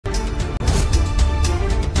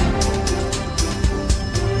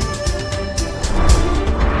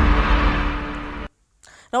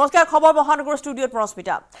নমস্কাৰ খবৰ মহানগৰ ষ্টুডিঅত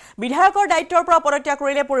প্ৰস্মিতা বিধায়কৰ দায়িত্বৰ পৰা পদত্যাগ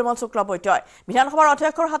কৰিলে পৰিমল শুক্লবৈদ্যই বিধানসভাৰ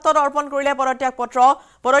অধ্যক্ষৰ হাতত অৰ্পণ কৰিলে পদত্যাগ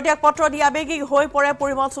পত্ৰ দি আবেগিক হৈ পৰে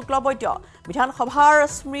পৰিমল শুক্লবৈদ্য বিধানসভাৰ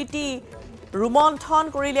স্মৃতি ৰুমন্থন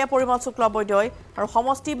কৰিলে পৰিমল শুক্লবৈদ্যই আৰু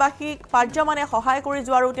সমষ্টিবাসীক পাৰ্যমানে সহায় কৰি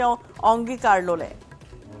যোৱাৰো তেওঁ অংগীকাৰ ললে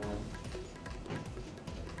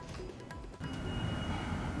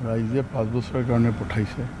ৰাইজে 5 বছৰৰ কাৰণে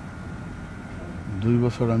পঠাইছে 2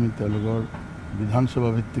 বছৰ আমি তেওঁলোকৰ বিধানসভা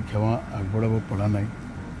ভিত্তিক সেৱা আগবঢ়াব পৰা নাই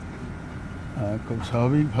খুব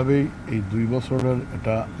স্বাভাৱিকভাৱে এই 2 বছৰৰ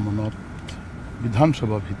এটা মনত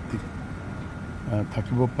বিধানসভা ভিত্তিক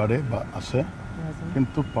থাকিব পাৰে বা আছে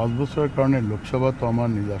কিন্তু 5 বছৰৰ কাৰণে লোকসভাটো আমাৰ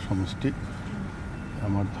নিজা সমষ্টি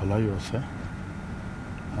আমাৰ ধলাইও আছে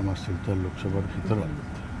আমাৰ শিলচৰ লোকসভাৰ ভিতৰত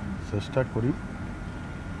চেষ্টা কৰিম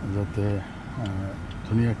যাতে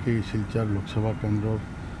ধুনীয়াকৈ শিলচৰ লোকসভা কেন্দ্ৰৰ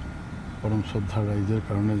পৰম শ্ৰদ্ধা ৰাইজৰ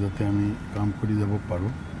কাৰণে যাতে আমি কাম কৰি যাব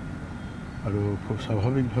পাৰোঁ আৰু খুব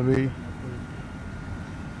স্বাভাৱিকভাৱেই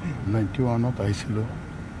 91ত আহিছিলোঁ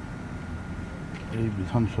এই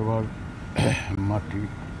বিধানসভাৰ মাটি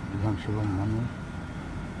বিধানসভাৰ মানুহ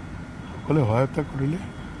সকলোৱে সহায়তা কৰিলে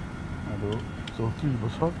আৰু 34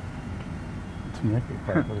 বছৰ ধুনীয়াকৈ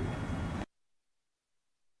পাৰ কৰিলে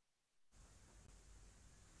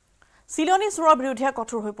চিলনী চোৰৰ বিৰুদ্ধে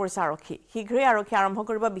কঠোৰ হৈ পৰিছে আৰক্ষী শীঘ্ৰেই আৰক্ষী আৰম্ভ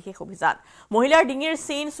কৰিব বিশেষ অভিযান মহিলাৰ ডিঙিৰ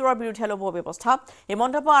চেইন চোৰৰ বিৰুদ্ধে ল'ব ব্যৱস্থা এই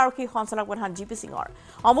মন্তব্য আৰক্ষী সঞ্চালক প্ৰধান জিপি সিঙৰ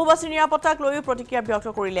অম্বুবাচী নিৰাপত্তাক লৈও প্ৰতিক্ৰিয়া ব্যক্ত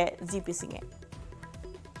কৰিলে জিপি সিঙে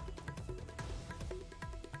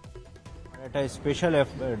এটা স্পেশাল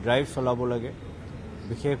ড্ৰাইভ চলাব লাগে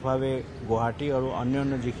বিশেষভাৱে গুৱাহাটী আৰু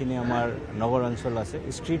অন্যান্য যিখিনি আমাৰ নগৰ অঞ্চল আছে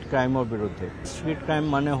ষ্ট্ৰীট ক্ৰাইমৰ বিৰুদ্ধে ষ্ট্ৰীট ক্ৰাইম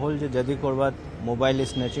মানে হ'ল যে যদি ক'ৰবাত মোবাইল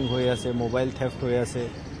স্নেচিং হৈ আছে মোবাইল থেফ্ট হৈ আছে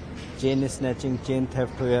চেইন স্নেচিং চেইন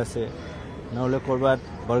থেফ্ট হৈ আছে নহ'লে ক'ৰবাত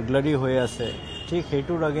বাৰ্গলাৰী হৈ আছে ঠিক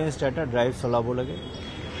সেইটোৰ আগেইনষ্ট এটা ড্ৰাইভ চলাব লাগে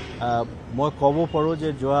মই ক'ব পাৰোঁ যে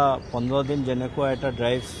যোৱা 15 দিন যেনেকুৱা এটা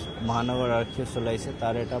ড্ৰাইভ মহানগৰ আৰক্ষীয়ে চলাইছে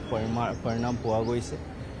তাৰ এটা পৰিণাম পোৱা গৈছে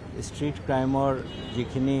ষ্ট্ৰীট ক্ৰাইমৰ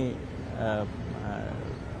যিখিনি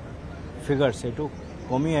ফিগাৰ সেইটো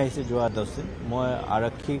কমি আহিছে যোৱা 10 দিন মই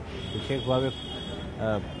আৰক্ষীক বিশেষভাৱে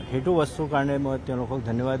সেইটো বস্তুৰ কাৰণে মই তেওঁলোকক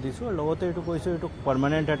ধন্যবাদ দিছোঁ আৰু লগতে এইটো কৈছোঁ এইটো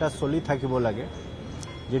পাৰ্মানেণ্ট এটা চলি থাকিব লাগে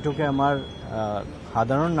যেটোকে আমাৰ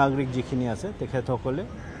সাধাৰণ নাগৰিক যিখিনি আছে তেখেতসকলে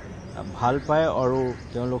ভাল পায় আৰু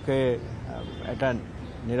তেওঁলোকে এটা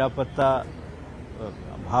নিৰাপত্তা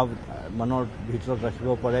ভাৱ মনৰ ভিতৰত ৰাখিব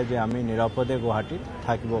পাৰে যে আমি নিৰাপদে গুৱাহাটীত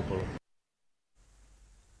থাকিব পাৰোঁ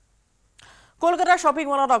কলকাতাৰ শ্বপিং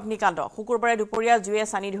মলত অগ্নিকাণ্ড শুকুৰবাৰে দুপৰীয়া জুয়ে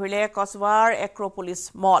সানি ধৰিলে কসবাৰ এক্ৰোপলিছ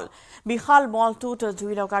মল বিশাল মলটোত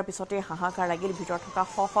জুই লগাৰ পিছতে হাহাকাৰ লাগিল ভিতৰত থকা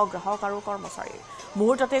শ গ্ৰাহক আৰু কৰ্মচাৰীৰ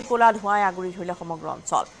মুহূৰ্ততে ক'লা ধোঁৱাই আগুৰি ধৰিলে সমগ্ৰ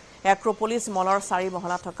অঞ্চল এক্ৰোপলিছ মলৰ 4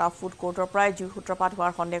 মহলাত থকা ফুড কোৰ্টৰ পৰাই জুই সূত্ৰপাত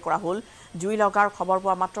হোৱাৰ সন্দেহ কৰা হ'ল জুই লগাৰ খবৰ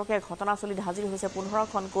পোৱা মাত্ৰকে ঘটনাস্থলীত হাজিৰ হৈছে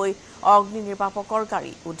 15খনকৈ অগ্নি নিৰ্বাপকৰ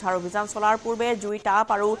গাড়ী উদ্ধাৰ অভিযান চলাৰ পূৰ্বে জুই তাপ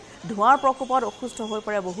আৰু ধোঁৱাৰ প্ৰকোপত অসুস্থ হৈ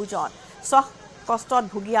পৰে বহুজন কষ্টত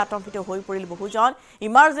ভুগি আতংকিত হৈ পৰিল বহুজন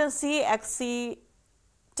ইমাৰ্জেন্সি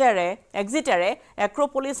এক্সিটেৰে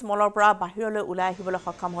এক্ৰোপলিছ মলৰ পৰা বাহিৰলৈ ওলাই আহিবলৈ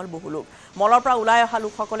সক্ষম হ'ল বহু লোক মলৰ পৰা ওলাই অহা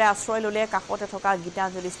লোকসকলে আশ্ৰয় ল'লে কাষতে থকা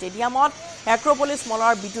গীতাঞ্জলি ষ্টেডিয়ামত এক্ৰোপলিছ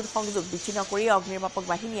মলৰ বিদ্যুৎ সংযোগ বিচ্ছিন্ন কৰি অগ্নিনিৰ্বাপক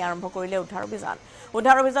বাহিনী আৰম্ভ কৰিলে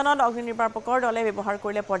উদ্ধাৰ অভিযানত অগ্নিনিৰ্বাপকৰ দলে ব্যৱহাৰ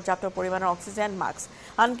কৰিলে পৰ্যাপ্ত পৰিমাণৰ অক্সিজেন মাস্ক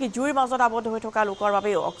আনকি জুইৰ মাজত আবদ্ধ হৈ থকা লোকৰ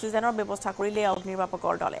বাবেও অক্সিজেনৰ ব্যৱস্থা কৰিলে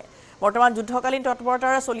অগ্নিনিৰ্বাপকৰ দলে বৰ্তমান যুদ্ধকালীন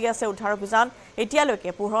তৎপৰতাৰে চলি আছে উদ্ধাৰ অভিযান এতিয়ালৈকে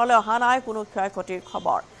পোহৰলৈ অহা নাই কোনো ক্ষয়ক্ষতিৰ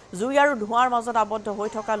খবৰ জুই আৰু ধোঁৱাৰ মাজত আবদ্ধ হৈ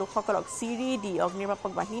থকা লোকসকলক চিৰি দি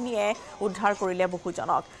অগ্নিনিৰ্বাপক বাহিনীয়ে উদ্ধাৰ কৰিলে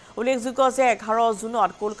বহুজনক উল্লেখযোগ্য যে 11 জুনত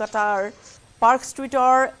কলকাতাৰ পাৰ্ক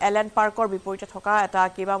ষ্ট্ৰীটৰ এলেন পাৰ্কৰ বিপৰীতে থকা এটা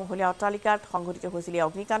কেইবামহলীয়া অট্টালিকাত সংঘটিত হৈছিল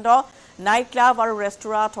অগ্নিকাণ্ড নাইট ক্লাব আৰু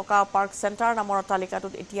ৰেষ্টুৰাঁ থকা পাৰ্ক চেণ্টাৰ নামৰ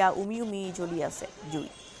অট্টালিকাটোত এতিয়া উমি জ্বলি আছে জুই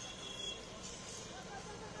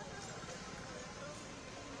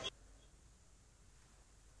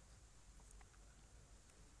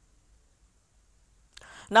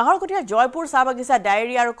নাহৰকটীয়া জয়পুৰ চাহ বাগিচা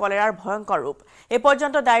ডায়েৰিয়া আৰু কলেৰাৰ ভয়ংকৰ ৰূপ এই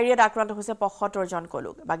পৰ্যন্ত ডায়েৰিয়াত আক্ৰান্ত হৈছে 75 জন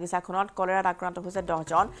কলুক বাগিচাখনত কলেৰাত আক্ৰান্ত হৈছে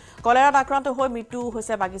 10 জন কলেৰাত আক্ৰান্ত হৈ মৃত্যু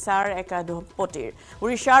হৈছে বাগিচাৰ এক দম্পতীৰ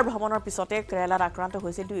উৰিষ্যাৰ ভ্ৰমণৰ পিছতে কেৰালাত আক্ৰান্ত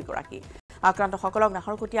হৈছে 2 গৰাকী আক্ৰান্তসকলক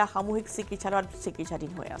নাহৰকটীয়া সামূহিক চিকিৎসালয়ত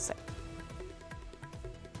চিকিৎসাধীন হৈ আছে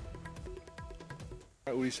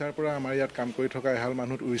উৰিষ্যাৰ পৰা আমাৰ ইয়াত কাম কৰি থকা এহাল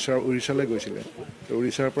মানুহ উৰিষ্যালৈ গৈছিলে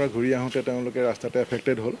উৰিষ্যাৰ পৰা ঘূৰি আহোঁতে তেওঁলোকে ৰাস্তাতে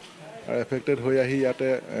এফেক্টেড হ'ল আৰু এফেক্টেড হৈ আহি ইয়াতে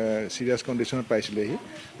সিৰিয়াছ কণ্ডিশ্যনত পাইছিলেহি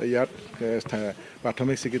ইয়াত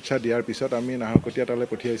প্ৰাথমিক চিকিৎসা দিয়াৰ পিছত আমি নাহৰকটীয়া তালৈ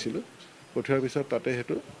পঠিয়াইছিলোঁ পঠিওৱাৰ পিছত তাতে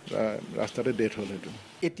সেইটো ৰাস্তাতে ডেথ হ'ল সেইটো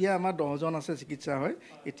এতিয়া আমাৰ 10 জন আছে চিকিৎসা হয়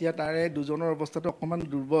এতিয়া তাৰে দুজনৰ অৱস্থাটো অকমান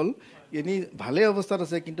দুৰ্বল এনি ভালে অৱস্থাত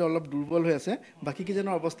আছে কিন্তু অলপ দুৰ্বল হৈ আছে বাকি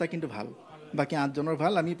কিজনৰ অৱস্থা কিন্তু ভাল বাকি 8 জনৰ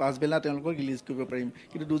ভাল আমি 5 বেলা তেওঁলোকক ৰিলিজ কৰিব পাৰিম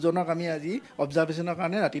কিন্তু দুজনক আমি আজি অবজাৰভেচনৰ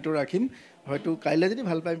কাৰণে ৰাতিটো ৰাখিম হয়তো কাইলৈ যদি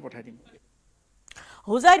ভাল পাই পঠাই দিম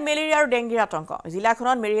হুজাইত মেলেৰিয়া আৰু ডেংগিৰ আতংক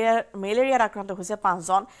জিলাখনত মেলেৰিয়াৰ আক্ৰান্ত হৈছে 5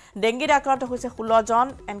 জন ডেংগিৰ আক্ৰান্ত হৈছে 16 জন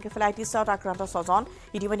এনকেফেলাইটিছত আক্ৰান্ত 6 জন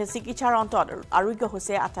ইতিমধ্যে চিকিৎসাৰ অন্তত আৰোগ্য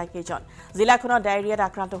হৈছে 28 জন জিলাখনত ডায়েৰিয়াত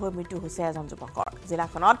আক্ৰান্ত হৈ মৃত্যু হৈছে এজন যুৱকৰ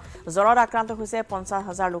জিলাখনত জ্বৰত আক্ৰান্ত হৈছে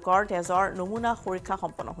 50,000 লোকৰ তেজৰ নমুনা পৰীক্ষা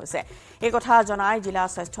সম্পন্ন হৈছে এই কথা জনাই জিলা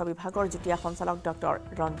স্বাস্থ্য বিভাগৰ যুটীয়া সঞ্চালক ডক্টৰ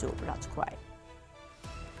ৰঞ্জু ৰাজখোৱাই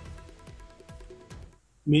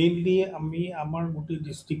মেইনলি আমি আমাৰ গোটেই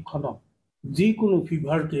ডিস্ট্ৰিক্টখনত যিকোনো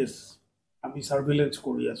ফিভাৰ কেছ আমি সাৰ্ভেইলেন্স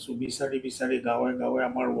কৰি আছো বিচাৰি গাঁৱে গাঁৱে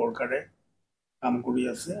আমাৰ ওয়াৰ্কাৰে কাম কৰি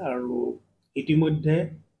আছে আৰু ইতিমধ্যে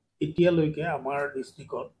এতিয়ালৈকে আমাৰ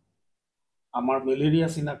ডিস্ট্ৰিক্টত আমাৰ মেলেৰিয়া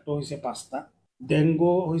চিনাক্ত হৈছে 5টা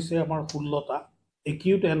ডেংগু হৈছে আমাৰ 16টা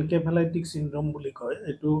একিউট এনকেফেলাইটিক সিনড্ৰোম বুলি কয়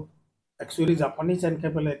এটো একচুয়ালি জাপানিজ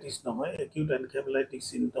এনকেফেলাইটিস নহয় একিউট এনকেফেলাইটিক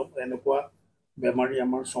সিনড্ৰোম এনেকুৱা বেমাৰী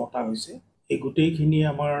আমাৰ 6টা হৈছে এই গোটেইখিনি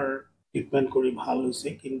আমাৰ ট্ৰিটমেন্ট কৰি ভাল হৈছে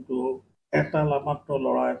কিন্তু এটা লামাত্ৰ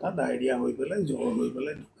লৰা এটা ডায়েৰিয়া হৈ পেলাই জ্বৰ হৈ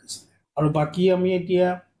পেলাই ঢুকাইছে আৰু বাকি আমি এতিয়া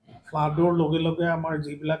ফ্লাডৰ লগে লগে আমাৰ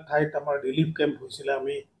যিবিলাক ঠাইত আমাৰ ৰিলিফ কেম্প হৈছিল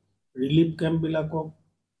আমি ৰিলিফ কেম্প বিলাকক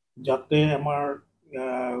যাতে আমাৰ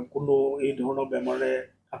কোনো এই ধৰণৰ বেমাৰে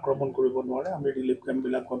আক্ৰমণ কৰিব নোৱাৰে আমি ৰিলিফ কেম্প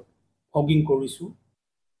বিলাকত ফগিং কৰিছো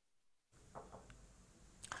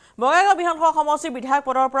বঙাইগাঁও বিধানসভা সমষ্টিৰ বিধায়ক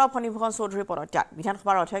পদৰ পৰা ফণীভূষণ চৌধুৰী পদত্যাগ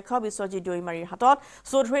বিধানসভাৰ অধ্যক্ষ বিশ্বজিৎ দৈমাৰীৰ হাতত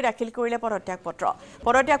চৌধুৰী দাখিল কৰিলে পদত্যাগ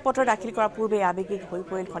পত্ৰ দাখিল কৰাৰ পূৰ্বে আৱেগিক হৈ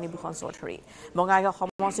পৰিল ফণীভূষণ চৌধুৰী বঙাইগাঁও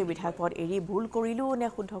সমষ্টিৰ বিধায়ক পদ এৰি ভুল কৰিলো নে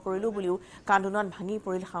শুদ্ধ কৰিলো বুলিও কান্দোনত ভাঙি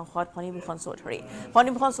পৰিল সাংসদ ফণীভূষণ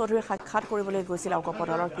চৌধুৰী সাক্ষাৎ কৰিবলৈ গৈছিল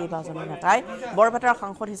অকপদলৰ কেইবাজনো নেতাই বৰপেটাৰ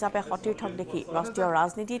সাংসদ হিচাপে সতীৰ্থক দেখি ৰাষ্ট্ৰীয়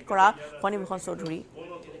ৰাজনীতিত কৰা ফণীভূষণ চৌধুৰী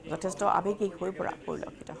যথেষ্ট আৱেগিক হৈ পৰা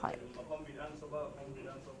পৰিলক্ষিত হয়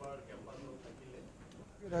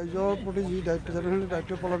ৰাইজৰ প্ৰতি যি দায়িত্ব জনসাধাৰণৰ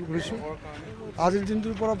দায়িত্ব পালন কৰিছোঁ আজিৰ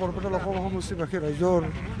দিনটোৰ পৰা বৰপেটা লোকসভা সমষ্টিবাসী ৰাইজৰ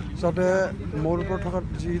যাতে মোৰ ওপৰত থকা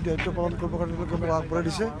যি দায়িত্ব পালন কৰিবৰ কাৰণে তেওঁলোকে মোক আগবঢ়াই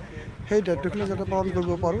দিছে সেই দায়িত্বখিনি যাতে পালন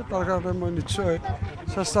কৰিব পাৰোঁ তাৰ কাৰণে মই নিশ্চয়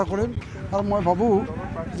চেষ্টা কৰিম আৰু মই ভাবোঁ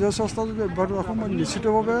যে চেষ্টা যদি অব্যাহত ৰাখোঁ মই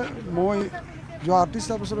নিশ্চিতভাৱে মই যোৱা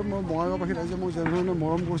 38টা বছৰত মই বঙাইগাঁওবাসী ৰাইজে মোক যেনেধৰণে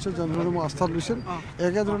মৰম কৰিছে যেনেধৰণে মোক আস্থাত লৈছিল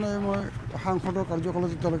একেধৰণে মই সাংসদৰ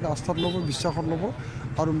কাৰ্যকালত তেওঁলোকে আস্থাত ল'ব বিশ্বাসত ল'ব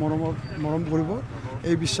আৰু মৰম কৰিব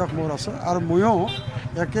এই বিশ্বাস মোৰ আছে আৰু ময়ো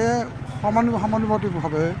একে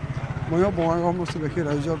সমানুপাতিকভাৱে ময়ো বঙাইগাঁও সমষ্টিবাসী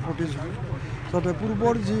ৰাইজৰ প্ৰতি যাতে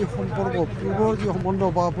পূৰ্বৰ যি সম্পৰ্ক পূৰ্বৰ যি সম্বন্ধ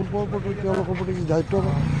বা পূৰ্বৰ প্ৰতি তেওঁলোকৰ প্ৰতি যি দায়িত্ব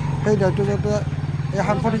সেই দায়িত্ব যাতে এই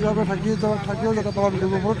সাংসদ হিচাপে থাকিও যাতে পালন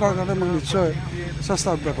কৰিব পাৰোঁ তাৰ কাৰণে মই নিশ্চয় চেষ্টা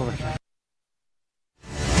অব্যাহত ৰাখিম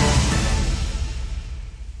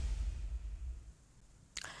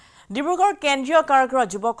ডিব্ৰুগড় কেন্দ্ৰীয় কাৰাগাৰৰ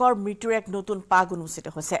যুৱকৰ মৃত্যুৰ এক নতুন পাগ উন্মোচিত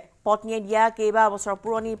হৈছে পত্নীয়ে দিয়া কেইবা বছৰ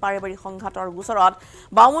পুৰণি পাৰিবাৰিক সংঘাতৰ গোচৰত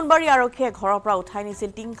বামুণবাৰী আৰক্ষীয়ে ঘৰৰ পৰা উঠাই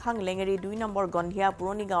নিছিল টিংখাং লেঙেৰী 2 নম্বৰ গন্ধিয়া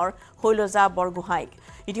পুৰণি গাঁৱৰ শৈলজা বৰগোহাঁইক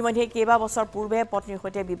ইতিমধ্যে কেইবা বছৰ পূৰ্বে পত্নীৰ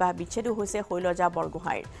সৈতে বিবাহ বিচ্ছেদ হৈছে শৈলজা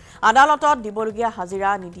বৰগোহাঁইৰ আদালতত দিবলগীয়া হাজিৰা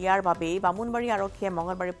নিদিয়াৰ বাবে বামুণবাৰী আৰক্ষীয়ে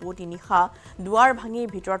মঙলবাৰে পুৱতি নিশা দুৱাৰ ভাঙি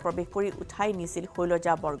ভিতৰত প্ৰৱেশ কৰি উঠাই নিছিল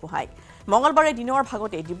শৈলজা বৰগোহাঁইক মঙলবাৰে দিনৰ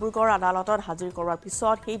ভাগতে ডিব্ৰুগড় আদালতত হাজিৰ কৰোৱাৰ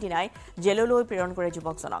পিছত সেইদিনাই জেললৈ প্ৰেৰণ কৰে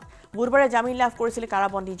যুৱকজনক বুধবাৰে জামিন লাভ কৰিছিল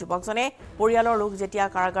কাৰাবন্দী যুৱকজনে পৰিয়ালৰ লোক যেতিয়া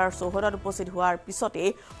কাৰাগাৰ চৌহদত উপস্থিত হোৱাৰ পিছতে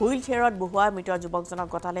হুইল চেয়াৰত বহুৱা মৃত যুৱকজনক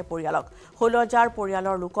গতালে পৰিয়ালক শৈলজাৰ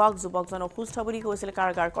পৰিয়ালৰ লোকক যুৱকজন অসুস্থ বুলি কৈছিল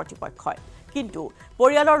কাৰাগাৰ কৰ্তৃপক্ষই কিন্তু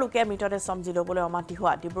পৰিয়ালৰ লোকে মৃতদেহ সমজি ল'বলৈ অমান্তি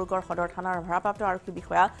হোৱা ডিব্ৰুগড় সদৰ থানাৰ ভাৰপ্ৰাপ্ত আৰক্ষী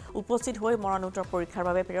বিষয়া উপস্থিত হৈ মৰণোত্তৰ পৰীক্ষাৰ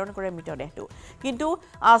বাবে প্ৰেৰণ কৰে মৃতদেহটো কিন্তু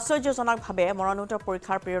আশ্চৰ্যজনকভাৱে মৰণোত্তৰ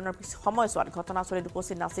পৰীক্ষাৰ প্ৰেৰণৰ সময়ছোৱাত ঘটনাস্থলীত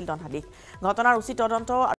উপস্থিত নাছিল দণ্ডাধীশ ঘটনাৰ উচিত তদন্ত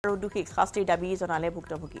আৰু দোষীক শাস্তিৰ দাবী জনালে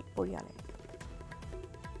ভুক্তভোগী পৰিয়ালে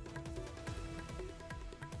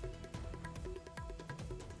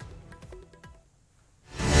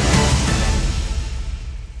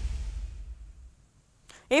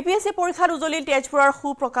এপিএসসি পৰীক্ষাত উজলিল তেজপুৰৰ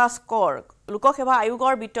সুপ্ৰকাশ কৰ লোকসেৱা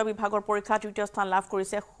আয়োগৰ বিত্ত বিভাগৰ পৰীক্ষা তৃতীয় স্থান লাভ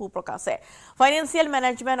কৰিছে সুপ্ৰকাশে ফাইনেন্সিয়েল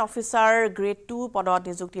মেনেজমেন্ট অফিচাৰ গ্ৰেড 2 পদত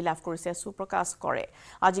নিযুক্তি লাভ কৰিছে সুপ্ৰকাশ কৰে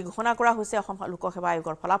আজি ঘোষণা কৰা হৈছে অসম লোকসেৱা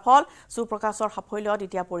আয়োগৰ ফলাফল সুপ্ৰকাশৰ সাফল্যত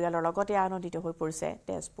এতিয়া পৰিয়ালৰ লগতে আনন্দিত হৈ পৰিছে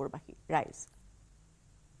তেজপুৰবাসী ৰাইজ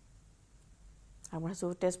আমাৰ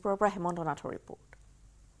তেজপুৰৰ পৰা হেমন্ত নাথৰ ৰিপৰ্ট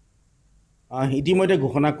ইতিমধ্যে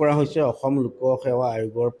ঘোষণা কৰা হৈছে অসম লোকসেৱা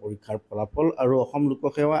আয়োগৰ পৰীক্ষাৰ ফলাফল আৰু অসম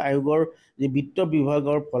লোকসেৱা আয়োগৰ যি বিত্ত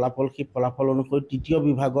বিভাগৰ ফলাফল সেই ফলাফল অনুসৰি তৃতীয়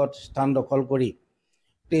বিভাগত স্থান দখল কৰি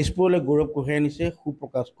তেজপুৰলৈ গৌৰৱ কঢ়িয়াই আনিছে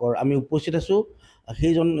সুপ্ৰকাশ কৰ। আমি উপস্থিত আছোঁ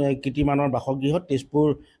সেইজন কীৰ্তিমানৰ বাসগৃহত, তেজপুৰ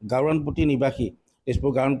গাঁৱৰাণপট্টি নিবাসী,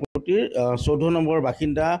 তেজপুৰ গাঁৱৰাণপট্টিৰ 14 নম্বৰ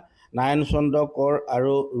বাসিন্দা নাৰায়ণ চন্দ্ৰ কৰ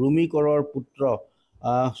আৰু ৰুমি কৰৰ পুত্ৰ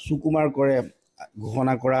সুকুমাৰ কৰে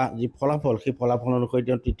ঘোষণা কৰা যি ফলাফল, সেই ফলাফল অনুসৰি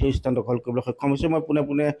তেওঁ তৃতীয় স্থান দখল কৰিবলৈ সক্ষম হৈছে। মই পোনে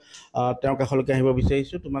পোনে তেওঁৰ কাষলৈকে আহিব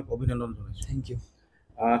বিচাৰিছোঁ। তোমাক অভিনন্দন জনাইছোঁ। Thank U.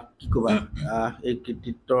 কি ক'বা এই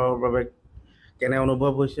কৃতিত্বৰ বাবে, কেনে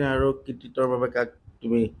অনুভৱ হৈছে আৰু কৃতিত্বৰ বাবে কাক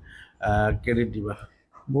তুমি ক্ৰেডিট দিবা?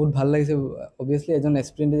 বহুত ভাল লাগিছে। অবভিয়াছলি এজন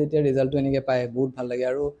এছপিৰেণ্টে যেতিয়া ৰিজাল্টটো এনেকৈ পায় বহুত ভাল লাগে।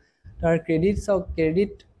 আৰু তাৰ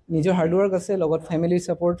ক্ৰেডিট নিজৰ হাৰ্ডৱৰ্ক আছে, লগত ফেমিলিৰ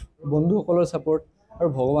ছাপৰ্ট, বন্ধুসকলৰ ছাপৰ্ট আৰু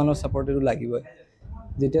ভগৱানৰ ছাপৰ্ট এইটো লাগিবই।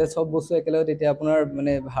 যেতিয়া চব বস্তু একেলগে তেতিয়া আপোনাৰ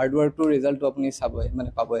মানে হাৰ্ডৱৰ্কটোৰ ৰিজাল্টটো আপুনি চাবই, মানে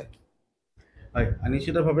পাবই। হয়,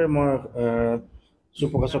 নিশ্চিতভাৱে মই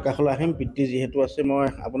সুপ্ৰকাশৰ কাষলৈ আহিম। পিতৃ যিহেতু আছে, মই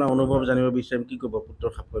আপোনাৰ অনুভৱ জানিব বিচাৰিম। কি ক'ব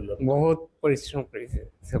পুত্ৰৰ সাফল্য? বহুত পৰিশ্ৰম কৰিছে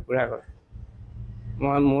চকুৰ আগত।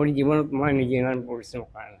 মোৰ জীৱনত মই নিজে ইমান পৰিশ্ৰম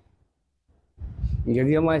কৰা নাই।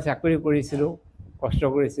 যদিও মই চাকৰি কৰিছিলোঁ, কষ্ট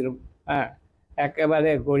কৰিছিলোঁ,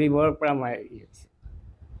 একেবাৰে গৰীবৰ পৰা মই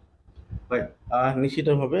হয়,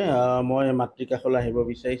 নিশ্চিতভাৱে মই মাতৃ কাষলৈ আহিব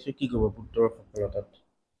বিচাৰিছোঁ। কি ক'ব পুত্ৰৰ সফলতাত?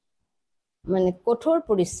 মানে কঠোৰ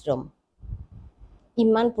পৰিশ্ৰম,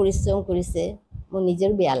 ইমান পৰিশ্ৰম কৰিছে, মোৰ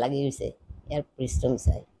নিজৰ বেয়া লাগি গৈছে ইয়াৰ পৰিশ্ৰম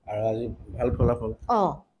চাই। আৰু আজি ভাল ফলাফল?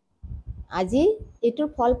 আজি এইটোৰ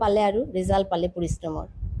ফল পালে আৰু ৰিজাল্ট পালে,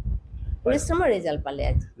 পৰিশ্ৰমৰ ৰিজাল্ট পালে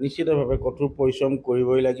আজি। নিশ্চিতভাৱে কঠোৰ পৰিশ্ৰম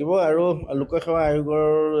কৰিবই লাগিব। আৰু লোকসেৱা আয়োগৰ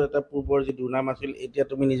এটা পূৰ্বৰ যি দুৰ্নাম আছিল, এতিয়া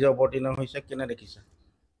তুমি নিজে অৱতীৰ্ণ হৈছা, কেনে দেখিছা?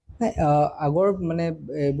 আগৰ মানে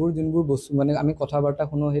এইবোৰ যোনবোৰ বস্তু মানে আমি কথা বাৰ্তা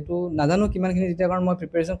শুনো, সেইটো নাজানো কিমানখিনি তেতিয়া, কাৰণ মই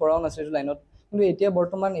প্ৰিপেৰেশ্যন কৰাও নাছিলোঁ এইটো লাইনত। কিন্তু এতিয়া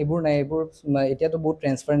বৰ্তমান এইবোৰ নাই। এইবোৰ এতিয়াতো বহুত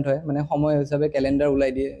ট্ৰেন্সপাৰেণ্ট হয়, মানে সময় হিচাপে কেলেণ্ডাৰ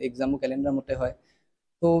ওলাই দিয়ে, এক্সামো কেলেণ্ডাৰ মতে হয়।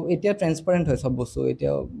 তো এতিয়া ট্ৰেন্সপাৰেণ্ট হয় চব বস্তু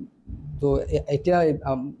এতিয়া। তো এতিয়া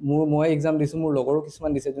মই এক্সাম দিছোঁ, মোৰ লগৰো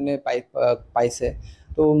কিছুমান দিছে যোনে পাইছে।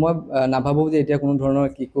 তো মই নাভাবোঁ যে এতিয়া কোনো ধৰণৰ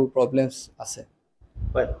প্ৰব্লেমছ আছে।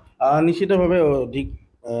 হয়, নিশ্চিতভাৱে অধিক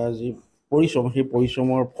যি পৰিশ্ৰম, সেই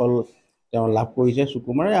পৰিশ্ৰমৰ ফল তেওঁ লাভ কৰিছে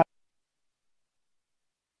সুকুমাৰে।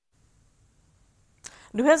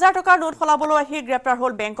 2000 টকাৰ নোট সলাবলৈ আহি গ্ৰেপ্তাৰ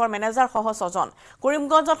হ'ল বেংকৰ মেনেজাৰ সহ 6 জন।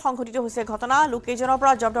 কৰিমগঞ্জত সংঘটিত হৈছে ঘটনা। লোককেইজনৰ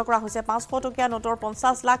পৰা জব্দ কৰা হৈছে 500 টকীয়া নোটৰ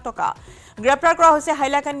 50 লাখ টকা। গ্ৰেপ্তাৰ কৰা হৈছে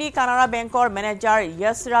হাইলাকান্দি কানাড়া বেংকৰ মেনেজাৰ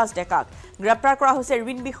য়শৰাজ ডেকাক। গ্ৰেপ্তাৰ কৰা হৈছে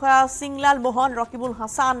ঋণ বিষয়া সিংলাল মোহন, ৰকিবুল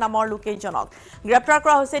হাছান নামৰ লোককেইজনক। গ্ৰেপ্তাৰ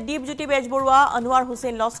কৰা হৈছে দীপজ্যোতি বেজবৰুৱা, আনোৱাৰ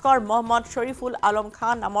হুছেইন লস্কৰ, মহম্মদ শৰীফুল আলম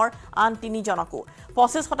খান নামৰ আন 3 জনকো।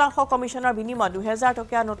 25% কমিছনৰ বিনিময়ত 2000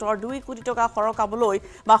 টকীয়া নোটৰ 2 কোটি টকা সৰকাবলৈ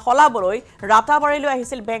বা সলাবলৈ ৰাতাবাৰীলৈ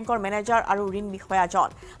আহিছিল বেংকৰ মেনেজাৰ আৰু ঋণ বিষয়াজন।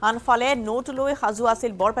 আনফালে নোট লৈ সাজু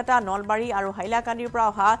আছিল বৰপেটা, নলবাৰী আৰু হাইলাকান্দিৰ পৰা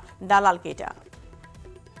অহা দালাল কেইটা।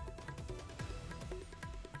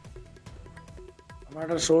 আমাৰ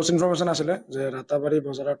এটা চ'ৰ্চ ইনফৰমেশ্যন আছিলে যে ৰাতাবাৰী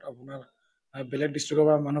বজাৰত আপোনাৰ বেলেগ ডিষ্ট্ৰিক্টৰ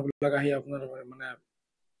পৰা মানুহবিলাক আহি আপোনাৰ মানে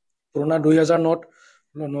পুৰণা 2000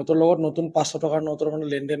 নোটৰ লগত নতুন 500 টকাৰ নোটৰ মানে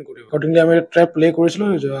লেনদেন কৰিব। একৰ্ডিংলি আমি ট্ৰেপ প্লে কৰিছিলোঁ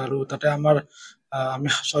আৰু তাতে আমি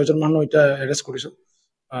 6 জন মানুহ এতিয়া এৰেষ্ট কৰিছোঁ।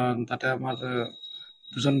 তাতে আমাৰ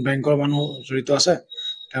 2জন বেংকৰ মানুহ জড়িত আছে।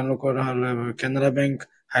 তেওঁলোকৰ কেনাৰা বেংক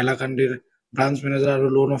হাইলাকান্দিৰ ব্ৰাঞ্চ মেনেজাৰ আৰু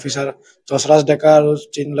লোন অফিচাৰ যশৰাজ ডেকা আৰু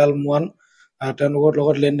চিনলাল মোৱান। তেওঁলোকৰ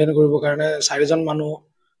লগত লেনদেন কৰিবৰ কাৰণে 4জন মানুহ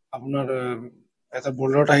আপোনাৰ এটা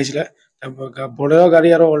বলেৰত আহিছিলে। বলেৰ গাড়ী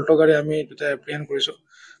আৰু অল্টো গাড়ী আমি দুটা এপ্ৰিহেণ্ড কৰিছোঁ।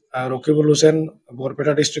 ৰকিবুল হুছেইন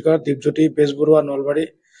বৰপেটা ডিষ্ট্ৰিক্টৰ, দীপজ্যোতি বেজবৰুৱা নলবাৰী,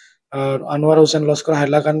 আনোৱাৰ হুছেইন লস্কৰ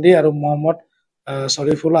হাইলাকান্দি আৰু মহম্মদ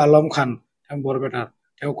শৰীফুল আলম খান বৰপেটাৰ,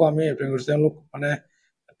 তেওঁকো আমি এপ্ৰিহেণ্ড কৰিছোঁ। তেওঁলোক মানে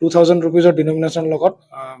 2000 ৰুপিজৰ ডিনমিনেশ্যন লগত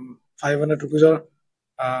 500 ৰুপিজৰ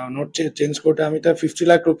নোট চেঞ্জ কৰোঁতে আমি 50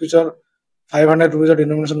 লাখ ৰুপিজৰ 500 ৰুপিজৰ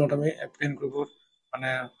ডিনমিনেশ্যন নোট আমি এপ্ৰিহেণ্ড কৰিব মানে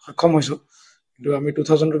সক্ষম হৈছোঁ। কিন্তু আমি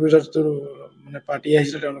 2000 ৰুপিজৰ যিটো মানে পাৰ্টি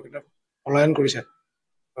আহিছিলে তেওঁলোকে পলায়ন কৰিছে।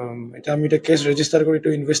 এতিয়া আমি কেছ ৰেজিষ্টাৰ কৰি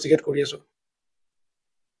ইনভেষ্টিগেট কৰি আছোঁ।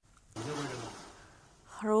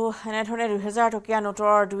 আৰু এনেধৰণে 2000 টকীয়া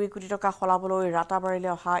নোটৰ 2 কোটি টকা সলাবলৈ ৰাতাবাৰীলৈ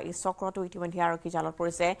অহা এই চক্ৰটো ইতিমধ্যে আৰক্ষী জালত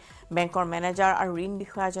পৰিছে। বেংকৰ মেনেজাৰ আৰু ঋণ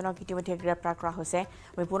বিষয়াজনক ইতিমধ্যে গ্ৰেপ্তাৰ কৰা হৈছে।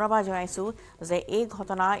 আমি পুনৰবাৰ জনাইছোঁ যে এই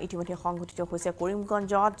ঘটনা ইতিমধ্যে সংঘটিত হৈছে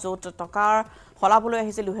কৰিমগঞ্জত, য'ত টকাৰ সলাবলৈ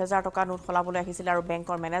আহিছিল, 2000 টকা নোট সলাবলৈ আহিছিল আৰু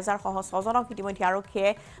বেংকৰ মেনেজাৰ সহ 6 জনক ইতিমধ্যে আৰক্ষীয়ে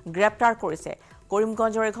গ্ৰেপ্তাৰ কৰিছে।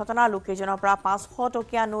 কৰিমগঞ্জৰ এই ঘটনা। লোককেইজনৰ পৰা 500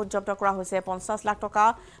 টকীয়া নোট জব্দ কৰা হৈছে, 50 লাখ টকা।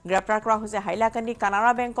 গ্ৰেপ্তাৰ কৰা হৈছে হাইলাকান্দি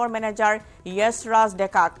কানাড়া বেংকৰ মেনেজাৰ য়শৰাজ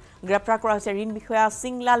ডেকাক। গ্ৰেপ্তাৰ কৰা হৈছে ঋণ বিষয়া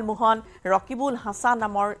সিংলাল মোহন, ৰকিবুল হাছান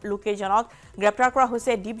নামৰ লোককেইজনক। গ্ৰেপ্তাৰ কৰা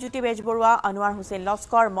হৈছে দীপজ্যোতি বেজবৰুৱা, আনোৱাৰ হুছেইন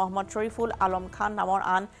লস্কৰ, মহম্মদ শৰীফুল আলম খান নামৰ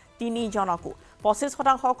আন 3 জনকো।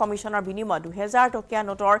 25% কমিছনৰ বিনিময়ত 2000 টকীয়া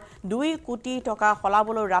নোটৰ 2 কোটি টকা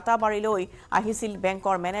সলাবলৈ ৰাতাবাৰীলৈ আহিছিল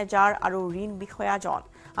বেংকৰ মেনেজাৰ আৰু ঋণ বিষয়াজন।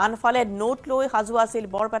 আনফালে নোট লৈ সাজু আছিল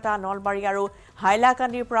বৰপেটা নলবাৰী আৰু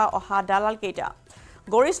হাইলাকান্দিৰ পৰা অহা দালাল কেইটা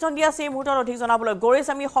গৰিশ নন্দী আছে এই মুহূৰ্তত অধিক জনাবলৈ গৰিশ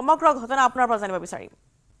আমি সমগ্ৰ ঘটনা আপোনাৰ পৰা জানিব বিচাৰিম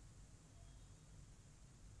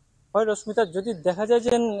হয় ৰশ্মিতা যদি দেখা যায়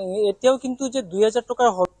যে এতিয়াও কিন্তু যে 2000 টকাৰ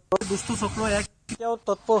দুষ্ট চক্ৰ এতিয়াও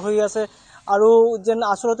তৎপৰ হৈ আছে আৰু যেন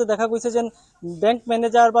আচলতে দেখা গৈছে যেন বেংক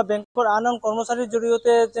মেনেজাৰ বা বেংকৰ আন কৰ্মচাৰীৰ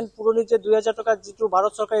জৰিয়তে যেন পুৰণি যে 2000 টকা যিটো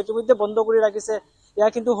ভাৰত চৰকাৰে ইতিমধ্যে বন্ধ কৰি ৰাখিছে ইয়া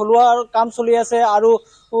কিন্তু হলুৱাৰ কাম চলি আছে আৰু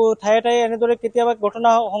ঠায়ে ঠায়ে এনেদৰে কেতিয়াবা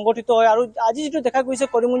ঘটনা সংঘটিত হয় আৰু আজি যিটো দেখা গৈছে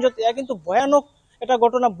কৰিমগঞ্জত ইয়া কিন্তু ভয়ানক এটা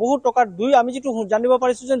ঘটনা বহু টকাৰ আমি যিটো জানিব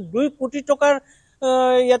পাৰিছো যেন 2 কোটি টকাৰ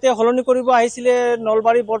ইয়াতে হলনি কৰিব আহিছিলে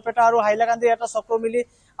নলবাৰী বৰপেটা আৰু হাইলাকান্দিৰ এটা চক্ৰ মিলি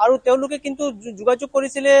আৰু তেওঁলোকে কিন্তু যোগাযোগ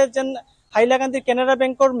কৰিছিলে যেন হাইলাকান্দিৰ কেনাৰা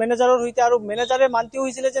বেংকৰ মেনেজাৰৰ সৈতে আৰু মেনেজাৰে মান্তি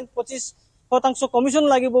হৈছিলে যেন 25% কমিশন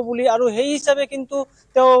লাগিব বুলি আৰু সেই হিচাপে কিন্তু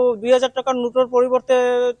তেওঁ 2000 টকাৰ নোটৰ পৰিৱৰ্তে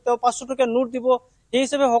তেওঁ 500 টকাৰ নোট দিব সেই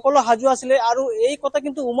হিচাপে সকলো সাজু আছিলে আৰু এই কথা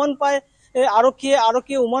কিন্তু উমান পায়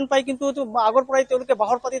আৰক্ষীয়ে উমান পায় কিন্তু আগৰ পৰাই তেওঁলোকে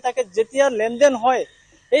বাহৰ পাতি থাকে যেতিয়া লেনদেন হয়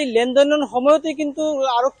এই লেনদেনৰ সময়তে কিন্তু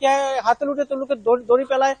আৰক্ষীয়ে হাতলুতে তেওঁলোকে দৌৰি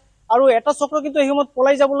পেলায় আৰু এটা চক্ৰ কিন্তু এই সময়ত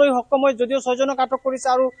পলাই যাবলৈ সক্ষম হয় যদিও 6 জনক আটক কৰিছে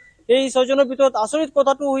আৰু এই 6 জনৰ ভিতৰত আচৰিত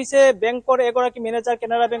কথাটো হৈছে বেংকৰ এগৰাকী মেনেজাৰ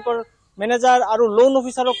কেনাৰা বেংকৰ মেনেজাৰ আৰু লোন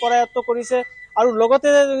অফিচাৰক কৰায়ত্ব কৰিছে আৰু লগতে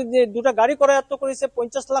দুটা গাড়ী কৰায়ত্ব কৰিছে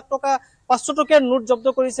 50 লাখ টকা 500 টকাৰ নোট জব্দ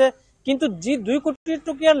কৰিছে কিন্তু যি 2 কোটি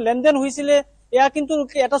টকাৰ লেনদেন হৈছিল এয়া কিন্তু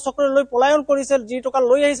এটা চক্ৰ লৈ পলায়ন কৰিছিল যি টকা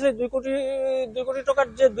লৈ আহিছিল 2 কোটি টকাৰ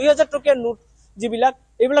যে 2000 টকাৰ নোট যিবিলাক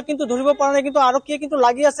এইবিলাক কিন্তু ধৰিব পৰা নাই কিন্তু আৰক্ষীয়ে কিন্তু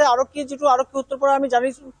লাগি আছে আৰক্ষী যিটো আৰক্ষী উত্তৰ পৰা আমি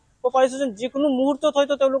জানিছো পাৰিছো যে যিকোনো মুহূৰ্তত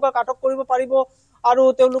হয়তো তেওঁলোকক আটক কৰিব পাৰিব আৰু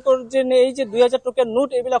তেওঁলোকৰ যে এই যে 2000 টকাৰ নোট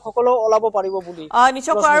এইবিলাক সকলো ওলাব পাৰিব বুলি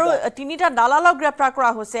নিশ্চয় আৰু তিনিটা দালালক গ্ৰেপ্তাৰ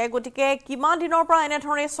কৰা হৈছে গতিকে কিমান দিনৰ পৰা এনে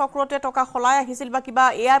ধৰণে চক্ৰতে টকা খলাই আহিছিল বা কিবা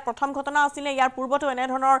ইয়াৰ প্ৰথম ঘটনা আছিল ইয়াৰ পূৰ্বতে এনে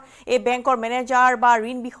ধৰণৰ এই বেংকৰ মেনেজাৰ বা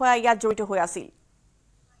ঋণ বিষয়া ইয়াত জড়িত হৈ আছিল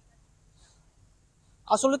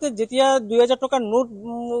আসলতে যেতিয়া 2000 টকাৰ নোট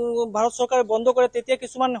ভাৰত চৰকাৰে বন্ধ কৰে তেতিয়া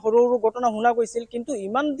কিছুমান সৰু সৰু ঘটনা শুনা গৈছিল কিন্তু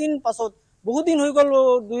ইমান দিন পাছত বহুত দিন হৈ গল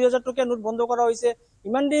 2000 টকাৰ নোট বন্ধ কৰা হৈছে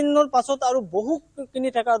ইমান দিনৰ পাছত আৰু বহু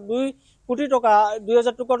কিনি টাকা 2 কোটি টকা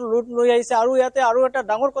 2000 টকাৰ নোট লৈ আহিছে আৰু ইয়াতে আৰু এটা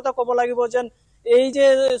ডাঙৰ কথা ক'ব লাগিব যেন এই যে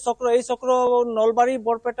চক্ৰ নলবাৰী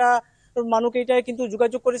বৰপেটা মানুহকেইটাই কিন্তু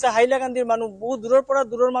যোগাযোগ কৰিছে হাইলাকান্দিৰ মানুহ বহু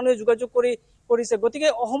দূৰৰ মানুহে যোগাযোগ কৰিছে গতিকে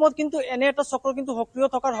অসমত কিন্তু এনে এটা চক্ৰ কিন্তু সক্ৰিয়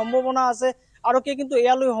থকাৰ সম্ভাৱনা আছে আৰু কিন্তু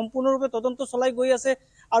এয়ালৈ সম্পূৰ্ণৰূপে তদন্ত চলাই গৈ আছে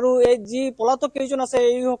আৰু এই যি পলাতক কেইজন আছে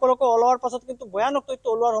এই সকলক ওলোৱাৰ পাছত কিন্তু ভয়ানক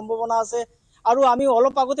তথ্য ওলোৱাৰ সম্ভাৱনা আছে আৰু আমি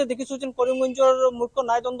অলপ আগতে দেখিছো যে কৰিমগঞ্জৰ মুখ্য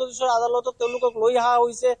ন্যায়দণ্ডাধীশৰ আদালতত তেওঁলোকক লৈ অহা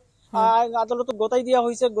হৈছে আদালতত গতাই দিয়া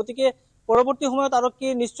হৈছে গতিকে পৰৱৰ্তী সময়ত আৰক্ষী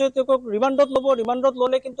নিশ্চয় তেওঁলোকক ৰিমাণ্ডত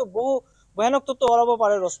ললে কিন্তু বহু ভয়ানক তথ্য ওলাব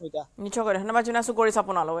পাৰে ৰশ্মিতা নিশ্চয় ধন্যবাদ জনাইছো কৰিছ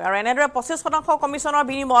আপোনালৈ আৰু এনেদৰে 25% কমিশনৰ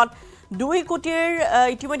বিনিময়ত 2 কোটিৰ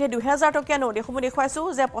ইতিমধ্যে 2000 টকীয়া নোট এইসমূহ দেখুৱাইছো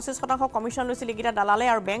যে 25% কমিশন লৈছিল এইকেইটা দালালে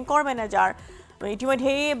আৰু বেংকৰ মেনেজাৰ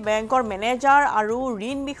ইতিমধ্যে বেংকৰ মেনেজাৰ আৰু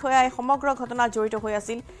ঋণ বিষয়াই সমগ্ৰ ঘটনা জড়িত হৈ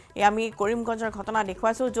আছিল আমি কৰিমগঞ্জৰ ঘটনা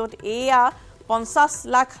দেখুৱাইছো য'ত এয়া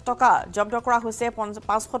 50 লাখ টকা জব্দ কৰা হৈছে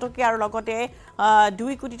 500 টকীয়া আৰু লগতে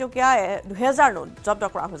 2 কোটি টকীয়া 2000 নোট জব্দ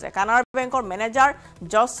কৰা হৈছে কানাড়া বেংকৰ মেনেজাৰ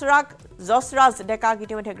জসৰাজ ডেকাক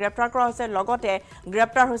ইতিমধ্যে গ্ৰেপ্তাৰ কৰা হৈছে লগতে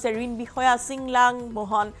গ্ৰেপ্তাৰ হৈছে ঋণ বিষয়া সিংলাং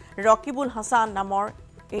মোহন ৰকিবুল হাসান নামৰ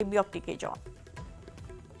এই ব্যক্তিকেইজন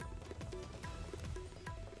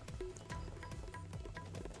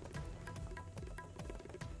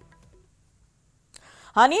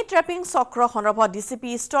হানি ট্ৰেপিং চক্ৰ সন্দৰ্ভত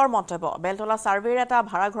ডিচিপি ষ্টৰ মন্তব্য বেলতলা সাৰ্ভেৰ এটা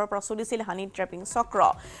ভাড়াঘৰৰ পৰা চলিছিল হানি ট্ৰেপিং চক্ৰ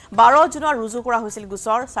 12 জুনত ৰুজু কৰা হৈছিল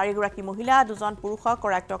গোচৰ 4 গৰাকী মহিলা 2 জন পুৰুষক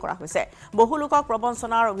কৰায়ত্ব কৰা হৈছে বহু লোকক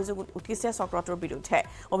প্ৰবঞ্চনাৰ অভিযোগ উঠিছে চক্ৰটোৰ বিৰুদ্ধে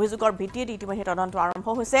অভিযোগৰ ভিত্তিত ইতিমধ্যে তদন্ত আৰম্ভ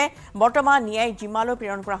হৈছে বৰ্তমান ন্যায় জিম্মালৈ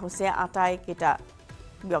প্ৰেৰণ কৰা হৈছে আটাইকেইটা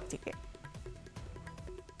ব্যক্তিকে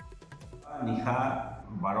নিশা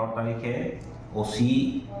 12 তাৰিখে ওসি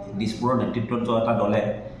দিছপুৰৰ নেতৃত্বত এটা দলে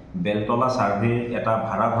বেলতলা সাৰ্ভেৰ এটা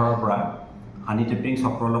ভাড়াঘৰৰ পৰা হানি ট্ৰেপিং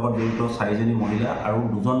চক্ৰৰ লগত জড়িত 4 জনী মহিলা আৰু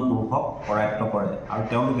 2 জন পুৰুষক কৰায়ত্ব কৰে আৰু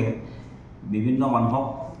তেওঁলোকে বিভিন্ন মানুহক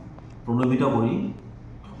প্ৰলোভিত কৰি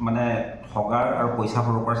মানে ঠগাৰ আৰু পইচা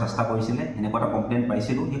সৰকাৰ কৰাৰ চেষ্টা কৰিছিলে এনেকুৱা এটা কমপ্লেইন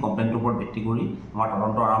পাইছিলোঁ সেই কমপ্লেইনটোৰ ওপৰত ভিত্তি কৰি আমাৰ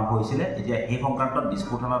তদন্ত আৰম্ভ হৈছিলে এতিয়া এই সংক্ৰান্তত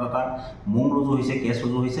দিছপুৰ থানাত এটা মুং ৰুজু হৈছে কেছ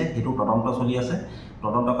ৰুজু হৈছে সেইটো তদন্ত চলি আছে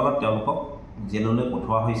তদন্তকালত তেওঁলোকক জেললৈ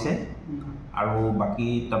পঠোৱা হৈছে আৰু বাকি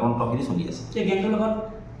তদন্তখিনি চলি আছে এই গেংটোৰ লগত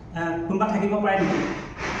কোনবা থাকিব পাৰে নেকি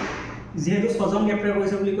যেহেতু 6 জন গ্ৰেপ্তাৰ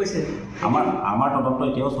কৰিছে বুলি কৈছে আমাৰ তদন্ত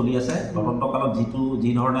এতিয়াও চলি আছে তদন্তকালত যি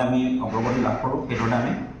ধৰণে আমি অগ্ৰগতি লাভ কৰোঁ সেই ধৰণে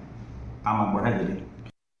আমি কাম আগবঢ়াই গৈ থাকিম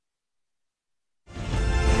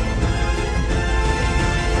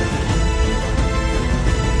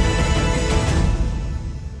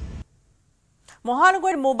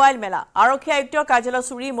মহানগৰীৰ মোবাইল মেলা আৰক্ষী আয়ুক্তৰ কাৰ্যালয়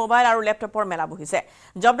চুৰি মোবাইল আৰু লেপটপৰ মেলা বহিছে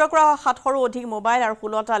জব্দ কৰা 700ৰো অধিক মোবাইল আৰু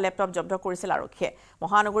 16টা লেপটপ জব্দ কৰিছিল আৰক্ষীয়ে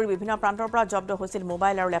মহানগৰীৰ বিভিন্ন প্ৰান্তৰ পৰা জব্দ হৈছিল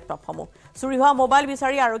মোবাইল আৰু লেপটপসমূহ চুৰি হোৱা মোবাইল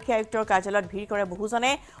বিচাৰি আৰক্ষী আয়ুক্তৰ কাৰ্যালয়ত ভিৰ কৰে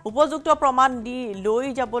বহুজনে উপযুক্ত প্ৰমাণ দি লৈ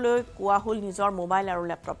যাবলৈ কোৱা হ'ল নিজৰ মোবাইল আৰু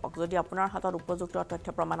লেপটপক যদি আপোনাৰ হাতত উপযুক্ত তথ্য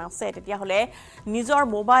প্ৰমাণ আছে তেতিয়াহলে নিজৰ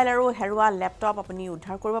মোবাইল আৰু হেৰুৱা লেপটপ আপুনি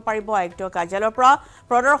উদ্ধাৰ কৰিব পাৰিব আয়ুক্তৰ কাৰ্যালয়ৰ পৰা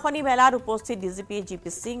প্ৰদৰ্শনী মেলাত উপস্থিত ডিজিপি জিপি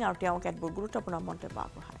সিং আৰু তেওঁ কেতবোৰ গুৰুত্বপূৰ্ণ মন্তব্য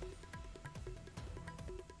আগবঢ়ায়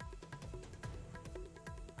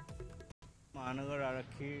মহানগৰ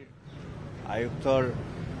আৰক্ষীৰ আয়ুক্তৰ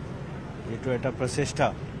যেটো এটা প্ৰচেষ্টা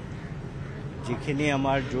যিখিনি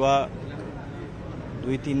আমাৰ যোৱা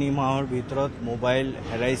 2-3 মাহৰ ভিতৰত মোবাইল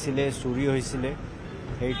হেৰাইছিলে চুৰি হৈছিলে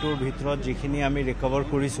সেইটোৰ ভিতৰত যিখিনি আমি ৰিকভাৰ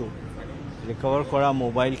কৰিছো ৰিকভাৰ কৰা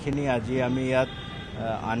মোবাইলখিনি আজি আমি ইয়াত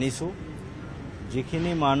আনিছো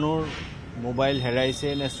যিখিনি মানুহৰ মোবাইল হেৰাইছে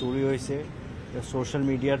নে চুৰি হৈছে সোশ্যাল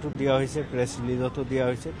মিডিয়াটো দিয়া হৈছে প্ৰেছ ৰিলিজতো দিয়া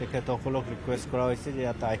হৈছে তেখেতসকলক ৰিকুৱেষ্ট কৰা হৈছে যে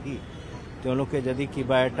ইয়াত আহি তেওঁলোকে যদি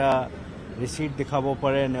কিবা এটা ৰিচিট দেখাব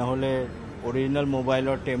পাৰে নহলে অৰিজিনাল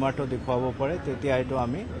মোবাইলৰ টেমাটো দেখুৱাব পাৰে তেতিয়া এইটো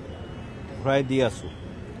আমি ঘূৰাই দি আছো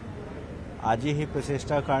আজি সেই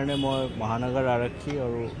প্ৰচেষ্টাৰ কাৰণে মই মহানগৰ আৰক্ষী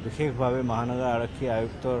আৰু বিশেষভাৱে মহানগৰ আৰক্ষী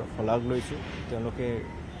আয়ুক্তৰ শলাগ লৈছো তেওঁলোকে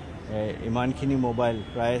ইমানখিনি মোবাইল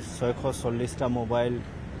প্ৰায় 640টা মোবাইল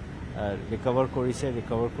ৰিকভাৰ কৰিছে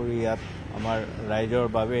ৰিকভাৰ কৰি ইয়াত আমাৰ ৰাইজৰ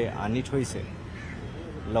বাবে আনি থৈছে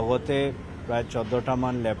লগতে প্ৰায় 14টা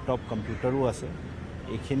মান লেপটপ কম্পিউটাৰো আছে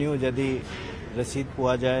এইখিনিও যদি ৰচিদ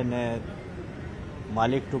পোৱা যায় নে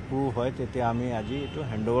মালিকটো প্ৰুভ হয় তেতিয়া আমি আজি এইটো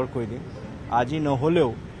হেণ্ডঅভাৰ কৰি দিম আজি নহলেও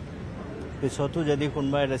পিছতো যদি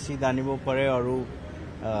কোনোবাই ৰচিদ আনিব পাৰে আৰু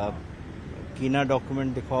কিনা ডকুমেণ্ট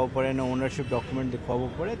দেখুৱাব পাৰে নে ওনাৰশ্বিপ ডকুমেণ্ট দেখুৱাব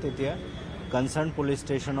পাৰে তেতিয়া কনচাৰ্ণ পুলিচ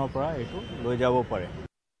ষ্টেচনৰ পৰা এইটো লৈ যাব পাৰে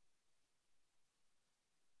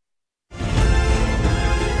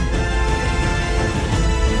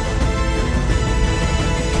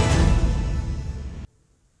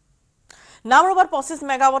নামৰূপত 25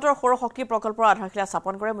 মেগাৱাটৰ সৌৰ শক্তি প্ৰকল্পৰ আধাৰশিলা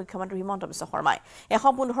স্থাপন কৰে মুখ্যমন্ত্ৰী হিমন্ত বিশ্ব শৰ্মাই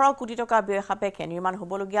 115 কোটি টকা ব্যয় সাপেক্ষে নিৰ্মাণ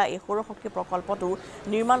হ'বলগীয়া এই সৌৰ শক্তি প্ৰকল্পটো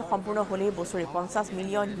নিৰ্মাণ সম্পূৰ্ণ হ'লেই বছৰি 50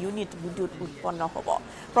 মিলিয়ন ইউনিট বিদ্যুৎ উৎপন্ন হ'ব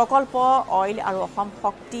প্ৰকল্প অইল আৰু অসম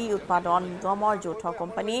শক্তি উৎপাদন নিগমৰ যৌথ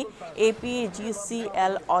company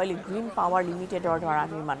APGCL oil green power লিমিটেডৰ দ্বাৰা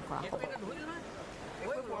নিৰ্মাণ কৰা হ'ব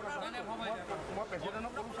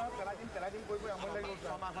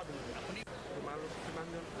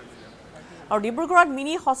আৰু ডিব্ৰুগড়ত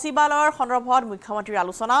মিনি সচিবালয়ৰ সন্দৰ্ভত মুখ্যমন্ত্ৰীৰ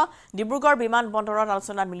আলোচনা ডিব্ৰুগড় বিমান বন্দৰত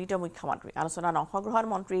আলোচনাত মিলিত মুখ্যমন্ত্ৰী আলোচনাত অংশগ্ৰহণ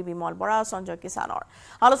মন্ত্ৰী বিমল বৰা সঞ্জয় কিষাণৰ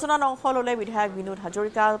আলোচনাত অংশ ল'লে বিধায়ক বিনোদ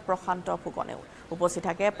হাজৰিকা প্ৰশান্ত ফুকনেও উপস্থিত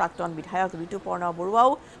থাকে প্ৰাক্তন বিধায়ক ঋতুপৰ্ণ বৰুৱাও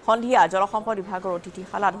সন্ধিয়া জলসম্পদ বিভাগৰ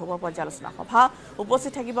অতিথিশালাত হ'ব পৰ্যালোচনা সভা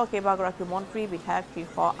উপস্থিত থাকিব কেইবাগৰাকী মন্ত্ৰী বিধায়ক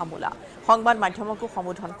শীৰ্ষ আমোলা সংবাদ মাধ্যমকো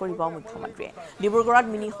সম্বোধন কৰিব মুখ্যমন্ত্ৰীয়ে ডিব্ৰুগড়ত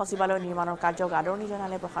মিনি সচিবালয় নিৰ্মাণৰ কাৰ্যক আদৰণি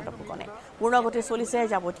জনালে প্ৰশান্ত ফুকনে পূৰ্ণগতি চলিছে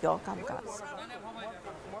যাৱতীয় কাম কাজ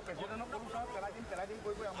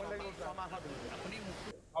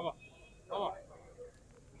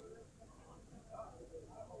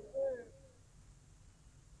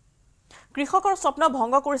কৃষকৰ স্বপ্ন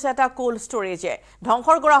ভংগ কৰিছে এটা কোল্ড ষ্টৰেজে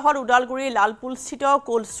ধ্বংসৰ গৰাহত উদালগুৰি লালপুলস্থিত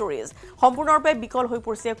কোল্ড ষ্টৰেজ সম্পূৰ্ণৰূপে বিকল হৈ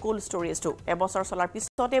পৰিছে কোল্ড ষ্টৰেজটো এবছৰ চলাৰ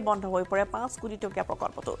পিছতে বন্ধ হৈ পৰে 5 কোটি টকীয়া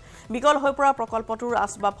প্ৰকল্পটো বিকল হৈ পৰা প্ৰকল্পটোৰ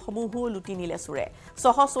আচবাবসমূহো লুটি নিলে চুৰে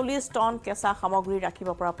 640 টন কেঁচা সামগ্ৰী ৰাখিব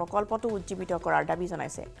পৰা প্ৰকল্পটো উজ্জীৱিত কৰাৰ দাবী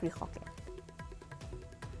জনাইছে কৃষকে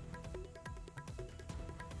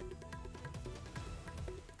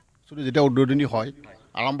যেতিয়া উদ্বোধনী হয়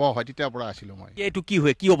আৰম্ভ হয় তেতিয়াৰ পৰা আছিলোঁ মই এইটো কি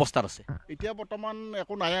হয় কি অৱস্থাত আছে এতিয়া বৰ্তমান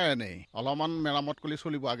একো নাই এনেই অলপমান মেৰামত কৰি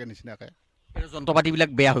চলিব আগে নিচিনাকৈ যন্ত্ৰপাতিবিলাক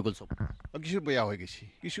বেয়া হৈ গ'ল চব কিছু বেয়া হৈ গৈছে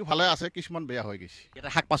কিছু ভালে আছে কিছুমান বেয়া হৈ গৈছে এটা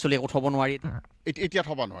শাক পাচলি একো থ'ব নোৱাৰি এতিয়া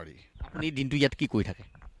থ'ব নোৱাৰি আপুনি দিনটো ইয়াত কি কৰি থাকে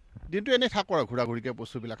দিনটো এনেই থাকোঁ আৰু ঘূৰা ঘূৰিকৈ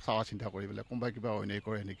বস্তুবিলাক চাৱা চিন্তা কৰি পেলাই কোনোবাই কিবা অন্যায়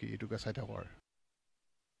কৰে নেকি এইটোকে চাই থাকোঁ আৰু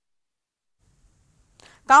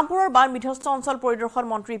কামপুৰৰ বান বিধ্বস্ত অঞ্চল পৰিদৰ্শন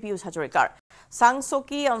মন্ত্ৰী পিয়ুষ হাজৰিকাৰ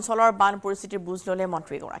সাংচকি অঞ্চলৰ বান পৰিস্থিতিৰ বুজ ল'লে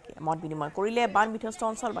মন্ত্ৰীগৰাকীয়ে মত বিনিময় কৰিলে বান বিধ্বস্ত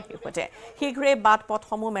অঞ্চলবাসীৰ সৈতে শীঘ্ৰে বাট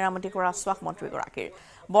পথসমূহ মেৰামতি কৰাৰ আশ্বাস মন্ত্ৰীগৰাকীৰ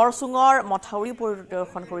বৰচুঙৰ মথাউৰি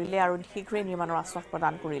পৰিদৰ্শন কৰিলে আৰু শীঘ্ৰে নিৰ্মাণৰ আশ্বাস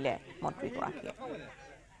প্ৰদান কৰিলে মন্ত্ৰীগৰাকীয়ে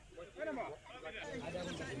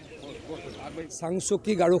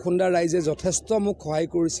সাংচকি গাৰুখুন্দা ৰাইজে যথেষ্ট মোক সহায়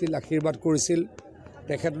কৰিছিল আশীৰ্বাদ কৰিছিল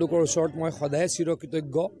তেখেতলোকৰ ওচৰত মই সদায়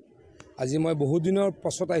চিৰকৃতজ্ঞ আজি মই বহুদিনৰ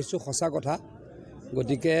পাছত আহিছোঁ সঁচা কথা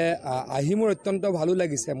গতিকে আহি মোৰ অত্যন্ত ভালো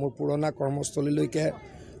লাগিছে মোৰ পুৰণা কৰ্মস্থলীলৈকে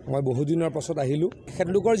মই বহুদিনৰ পাছত আহিলোঁ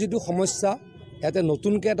তেখেতলোকৰ যিটো সমস্যা ইয়াতে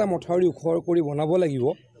নতুনকৈ এটা মথাউৰি ওখ কৰি বনাব লাগিব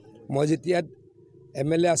মই যেতিয়া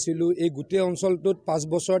MLA আছিলোঁ এই গোটেই অঞ্চলটোত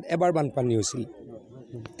 5 বছৰত এবাৰ বানপানী হৈছিল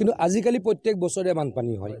কিন্তু আজিকালি প্ৰত্যেক বছৰে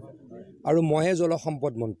বানপানী হয় আৰু মইহে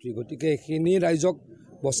জলসম্পদ মন্ত্ৰী গতিকে এইখিনি ৰাইজক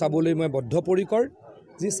বচাবলৈ মই বদ্ধপৰিকৰ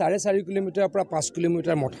যি 4.5 কিলোমিটাৰৰ পৰা 5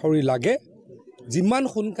 কিলোমিটাৰ মথাউৰি লাগে যিমান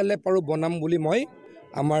সোনকালে পাৰোঁ বনাম বুলি মই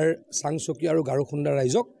আমাৰ চাংচকী আৰু গাৰুখুন্দা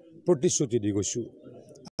ৰাইজক প্ৰতিশ্ৰুতি দি গৈছোঁ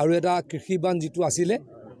আৰু এটা কৃষিবান যিটো আছিলে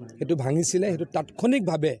সেইটো ভাঙিছিলে সেইটো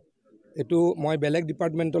তাৎক্ষণিকভাৱে এইটো মই বেলেগ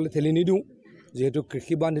ডিপাৰ্টমেণ্টলৈ ঠেলি নিদিওঁ যিহেতু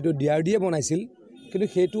কৃষিবান সেইটো DRDয়ে বনাইছিল কিন্তু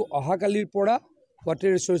সেইটো অহাকালিৰ পৰা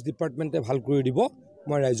ৱাটাৰ ৰিচোৰ্চ ডিপাৰ্টমেণ্টে ভাল কৰি দিব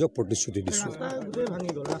মই ৰাইজক প্ৰতিশ্ৰুতি দিছোঁ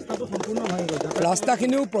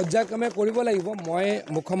ৰাস্তাখিনিও পৰ্যায়ক্ৰমে কৰিব লাগিব মই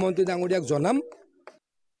মুখ্যমন্ত্ৰী ডাঙৰীয়াক জনাম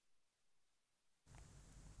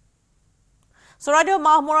চৰাইদেউ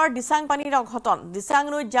মাহমৰাৰ দিচাং পানীৰ অঘটন দিচাং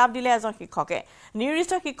নৈত জাপ দিলে এজন শিক্ষকে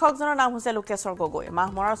নিৰ্দিষ্ট শিক্ষকজনৰ নাম হৈছে লোকেশ্বৰ গগৈ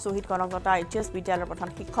মাহমৰাৰ শ্বহীদ কনকলতা HS বিদ্যালয়ৰ প্ৰধান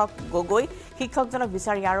শিক্ষক গগৈ শিক্ষকজনক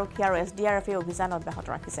বিচাৰি আৰক্ষী আৰু SDRFে অভিযান অব্যাহত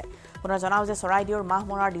ৰাখিছে পুনৰ জনাও যে চৰাইদেউৰ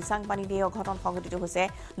মাহমৰাৰ দিচাং পানীত এই অঘটন সংঘটিত হৈছে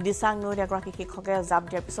দিচাং নৈত এগৰাকী শিক্ষকে জাপ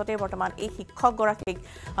দিয়াৰ পিছতে বৰ্তমান এই শিক্ষকগৰাকীক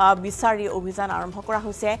বিচাৰি অভিযান আৰম্ভ কৰা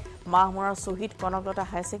হৈছে মাহমৰাৰ শ্বহীদ কনকলতা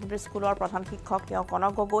হাই ছেকেণ্ডাৰী স্কুলৰ প্ৰধান শিক্ষক তেওঁ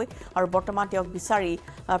কনক গগৈ আৰু বৰ্তমান তেওঁক বিচাৰি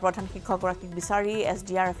প্ৰধান শিক্ষকগৰাকীক বিচাৰি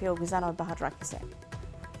SDRFে অভিযান অব্যাহত ৰাখিছে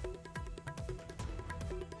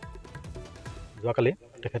যোৱাকালি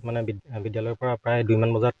তেখেত মানে বিদ্যালয়ৰ পৰা প্ৰায় 2 মান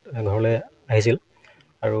বজাত ঘৰলৈ আহিছিল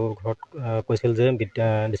আৰু ঘৰত কৈছিল যে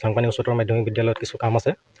দিচাংপানী উচ্চতৰ মাধ্যমিক বিদ্যালয়ত কিছু কাম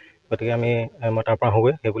আছে গতিকে মই তাৰ পৰা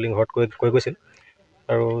আহোঁগৈ সেই বুলি ঘৰত কৈ গৈছিল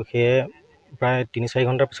আৰু সেয়ে প্ৰায় 3-4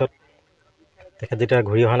 ঘণ্টাৰ পিছত তেখেত যেতিয়া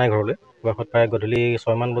ঘূৰি অহা নাই ঘৰলৈ বাসত প্ৰায় গধূলি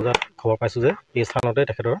 6 মান বজাত খবৰ পাইছোঁ যে এই স্থানতে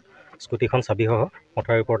তেখেতৰ স্কুটিখন চাবিসহ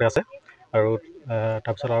মথাউৰিৰ ওপৰতে আছে আৰু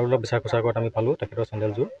তাৰপিছত আৰু অলপ বিচাৰ খোচাৰ কৰাত আমি পালোঁ তেখেতৰ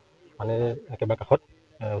চেণ্ডেলযোৰ মানে একেবাৰে কাষত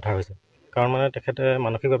উদ্ধাৰ হৈছে কাৰণ মানে তেখেতে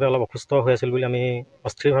মানসিকভাৱে অলপ অসুস্থ হৈ আছিল বুলি আমি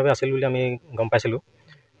অস্থিৰভাৱে আছিল বুলি আমি গম পাইছিলোঁ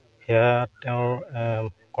সেয়া তেওঁৰ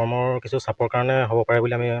কৰ্মৰ কিছু চাপৰ কাৰণে হ'ব পাৰে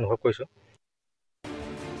বুলি আমি অনুভৱ কৰিছোঁ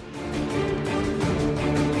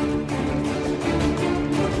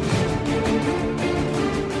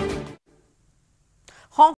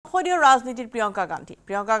সংসদীয় ৰাজনীতিৰ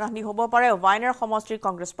প্ৰিয়ংকা গান্ধী হ'ব পাৰে ৱাইনাৰ সমষ্টিৰ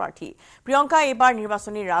কংগ্ৰেছ প্ৰাৰ্থী প্ৰিয়ংকা এইবাৰ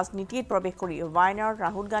নিৰ্বাচনী ৰাজনীতিত প্ৰৱেশ কৰি ৱাইনাৰ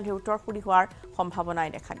ৰাহুল গান্ধীৰ উত্তৰসূৰী হোৱাৰ সম্ভাৱনাই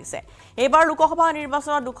দেখা দিছে এইবাৰ লোকসভা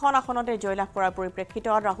নিৰ্বাচনত দুখন আসনতে জয়লাভ কৰাৰ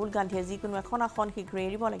পৰিপ্ৰেক্ষিতত ৰাহুল গান্ধীয়ে যিকোনো এখন আসন শীঘ্ৰেই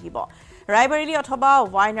এৰিব লাগিব ৰায়বেৰেলী অথবা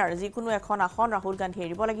ৱাইনাৰ যিকোনো এখন আসন ৰাহুল গান্ধীয়ে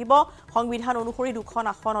এৰিব লাগিব সংবিধান অনুসৰি দুখন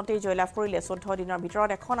আসনতে জয়লাভ কৰিলে 14 দিনৰ ভিতৰত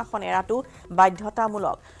এখন আসন এৰাটো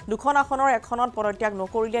বাধ্যতামূলক দুখন আসনৰ এখনত পদত্যাগ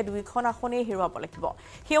নকৰিলে দুইখন আসনেই হেৰুৱাব লাগিব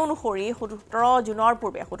সেই অনুসৰি 17 জুনৰ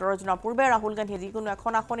পূৰ্বে ৰাহুল গান্ধীয়ে যিকোনো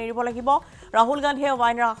এখন আসন এৰিব লাগিব ৰাহুল গান্ধীয়ে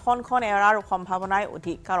ৱাইনাৰ আসনখন এৰাৰ সম্ভাৱনাই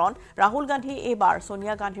অধিক কাৰণ ৰাহুল গান্ধী এইবাৰ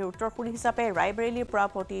সোনিয়া গান্ধীৰ উত্তৰসূৰী হিচাপে ৰায়বেৰেলীৰ পৰা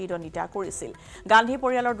প্ৰতিদ্বন্দ্বিতা কৰিছিল গান্ধী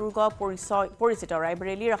পৰিয়ালৰ দুৰ্গ পৰিচিত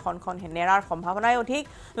ৰায়বেৰেলীৰ আসনখন নেৰাৰ সম্ভাৱনাই অধিক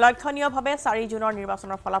লক্ষণীয়ভাৱে 4 জুনৰ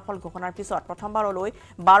নিৰ্বাচনৰ ফলাফল ঘোষণাৰ পিছত প্ৰথমবাৰলৈ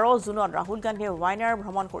 12 জুনত ৰাহুল গান্ধীয়ে ৱাইনাৰ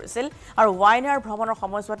ভ্ৰমণ কৰিছিল আৰু ৱাইনাৰ ভ্ৰমণৰ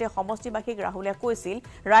সময়ছোৱাতে সমষ্টিবাসীক ৰাহুলে কৈছিল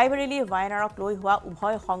ৰায়বেৰেলী ৱাইনাৰক লৈ হোৱা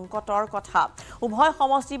উভয় সংকটৰ কথা উভয়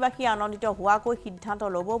সমষ্টিবাসী আনন্দিত হোৱাকৈ সিদ্ধান্ত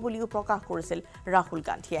ল'ব বুলিও প্ৰকাশ কৰিছিল ৰাহুল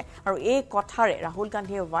গান্ধীয়ে আৰু এই কথাৰে ৰাহুল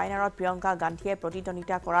গান্ধীয়ে ৱাইনাৰত প্ৰিয়ংকা গান্ধীয়ে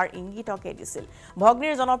প্ৰতিদ্বন্দ্বিতা কৰাৰ ইংগিতকে দিছিল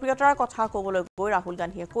ভগ্নীৰ জনপ্ৰিয়তাৰ কথা ক'বলৈ গৈ ৰাহুল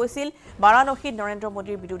গান্ধীয়ে কৈছিল বাৰাণসীত নৰেন্দ্ৰ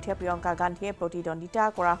মোদীৰ বিৰুদ্ধে প্ৰিয়ংকা গান্ধীয়ে প্ৰতিদ্বন্দ্বিতা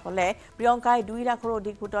কৰা হ'লে প্ৰিয়ংকাই 2 লাখৰো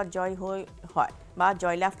অধিক ভোটত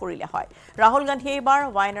জয়লাভ কৰিলে হয় ৰাহুল গান্ধীয়ে এইবাৰ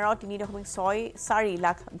ৱাইনাৰত 3.64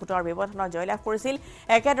 লাখ ভোটৰ ব্যৱধানত জয়লাভ কৰিছিল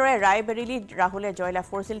একেদৰে ৰায়বেৰেলীত ৰাহুলে জয়লাভ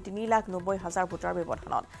কৰিছিল 3,90,000 ভোটৰ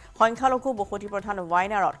ব্যৱধানত সংখ্যালঘু বসতি প্ৰধান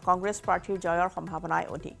ৱাইনাৰত কংগ্ৰেছ প্ৰাৰ্থীৰ জয়ৰ সম্ভাৱনাই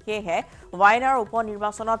অধিক সেয়েহে ৱাইনাৰ উপ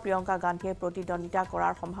নিৰ্বাচনত প্ৰিয়ংকা গান্ধীয়ে প্ৰতিদ্বন্দ্বিতা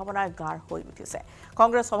কৰাৰ সম্ভাৱনা গাঢ় হৈ উঠিছে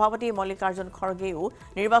কংগ্ৰেছ সভাপতি মল্লিকাৰ্জুন খৰগেও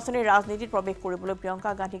নিৰ্বাচনী ৰাজনীতিত প্ৰৱেশ কৰিবলৈ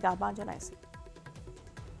প্ৰিয়ংকা গান্ধীক আহ্বান জনাইছে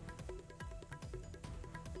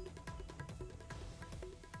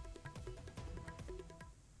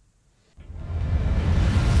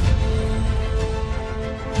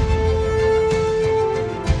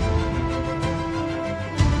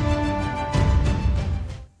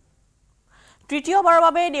তৃতীয়বাৰৰ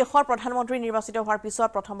বাবে দেশৰ প্ৰধানমন্ত্ৰী নিৰ্বাচিত হোৱাৰ পিছত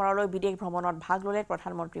প্ৰথমবাৰলৈ বিদেশ ভ্ৰমণত ভাগ ল'লে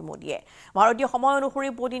প্ৰধানমন্ত্ৰী মোদীয়ে ভাৰতীয় সময় অনুসৰি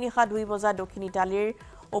পুৱতি নিশা 2 বজাত দক্ষিণ ইটালীৰ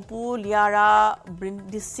ওপুলিয়াৰা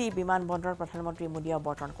ব্ৰিন্দিছি বিমানবন্দৰত প্ৰধানমন্ত্ৰী মোদীয়ে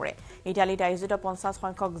অৱতৰণ কৰে ইটালীত আয়োজিত 50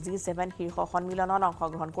 সংখ্যক G7 শীৰ্ষ সন্মিলনত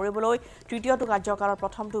অংশগ্ৰহণ কৰিবলৈ তৃতীয়টো কাৰ্যকালৰ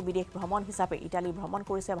প্ৰথমটো বিদেশ ভ্ৰমণ হিচাপে ইটালী ভ্ৰমণ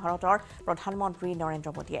কৰিছে ভাৰতৰ প্ৰধানমন্ত্ৰী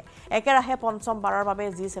নৰেন্দ্ৰ মোদীয়ে একেৰাহে পঞ্চমবাৰৰ বাবে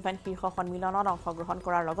G7 শীৰ্ষ সন্মিলনত অংশগ্ৰহণ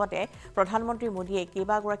কৰাৰ লগতে প্ৰধানমন্ত্ৰী মোদীয়ে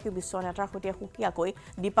কেইবাগৰাকীও বিশ্ব নেতাৰ সৈতে সুকীয়াকৈ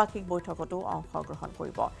দ্বিপাক্ষিক বৈঠকতো অংশগ্ৰহণ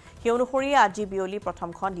কৰিব সেই অনুসৰি আজি বিয়লি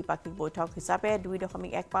প্ৰথমখন দ্বিপাক্ষিক বৈঠক হিচাপে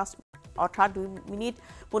 2.15 অৰ্থাৎ 2 মিনিট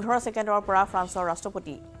 15 ছেকেণ্ডৰ পৰা ফ্ৰান্সৰ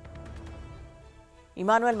ৰাষ্ট্ৰপতি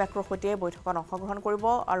ইমানুৱেল মেক্ৰৰ সৈতে বৈঠকত অংশগ্ৰহণ কৰিব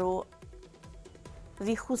আৰু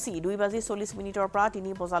যি সূচী 2:40 পৰা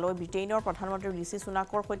 3 বজালৈ ব্ৰিটেইনৰ প্ৰধানমন্ত্ৰী ঋষি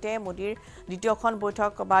সুনাকৰ সৈতে মোদীৰ দ্বিতীয়খন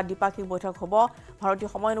বৈঠক বা দ্বিপাক্ষিক বৈঠক হ'ব ভাৰতীয়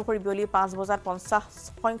সময় অনুসৰি বিয়লি 5:50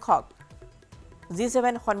 সংখ্যক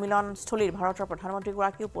G7 সন্মিলনস্থলীত ভাৰতৰ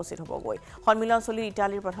প্ৰধানমন্ত্ৰীগৰাকী উপস্থিত হ'বগৈ সন্মিলনস্থলীত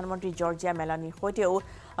ইটালীৰ প্ৰধানমন্ত্ৰী জৰ্জিয়া মেলানিৰ সৈতেও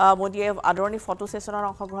মোদীয়ে আদৰণি ফটো সেশনত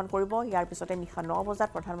অংশগ্ৰহণ কৰিব ইয়াৰ পিছতে নিশা 9 বজাত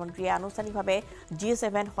প্ৰধানমন্ত্ৰীয়ে আনুষ্ঠানিকভাৱে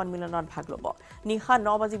G7 সন্মিলনত ভাগ ল'ব নিশা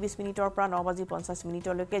 9:20 পৰা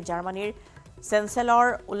 9:50 লৈকে জাৰ্মানীৰ চেঞ্চেলৰ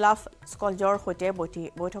উলাফ স্কলজৰ সৈতে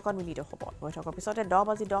বৈঠকত মিলিত হ'ব বৈঠকৰ পিছতে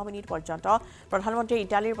 10:10 পৰ্যন্ত প্ৰধানমন্ত্ৰী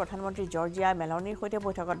ইটালীৰ প্ৰধানমন্ত্ৰী জৰ্জিয়া মেলানিৰ সৈতে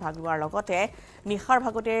বৈঠকত ভাগ লোৱাৰ লগতে নিশাৰ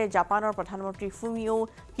ভাগতে জাপানৰ প্ৰধানমন্ত্ৰী ফুমিও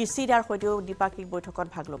কিছিডাৰ সৈতেও দ্বিপাক্ষিক বৈঠকত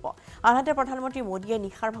ভাগ ল'ব আনহাতে প্ৰধানমন্ত্ৰী মোদীয়ে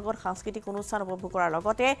নিশাৰ ভাগত সাংস্কৃতিক অনুষ্ঠান উপভোগ কৰাৰ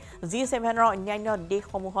লগতে G7ৰ অন্যান্য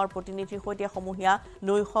দেশসমূহৰ প্ৰতিনিধিৰ সৈতে সমূহীয়া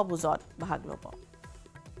নৈশ ভোজত ভাগ ল'ব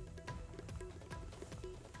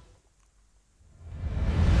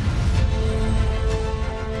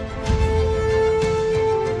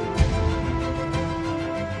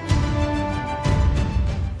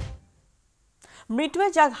মৃত্যুৱে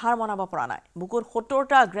যাক হাৰ মনাব পৰা নাই বুকুত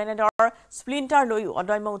 70টা গ্ৰেনেডৰ স্প্লিন্টাৰ লৈ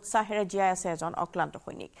অদম্য উৎসাহেৰে জীয়াই আছে এজন অক্লান্ত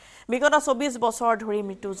সৈনিক বিগত 24 বছৰ ধৰি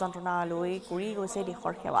মৃত্যু যন্ত্ৰণা লৈ কৰি গৈছে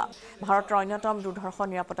দেশৰ সেৱা ভাৰতৰ অন্যতম দুৰ্ধৰ্ষ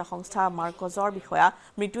নিৰাপত্তা সংস্থা মাৰ্কজৰ বিষয়া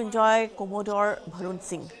মৃত্যুঞ্জয় কোমোডৰ ভৰুণ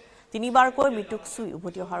সিং তিনিবাৰকৈ মৃত্যুক চুই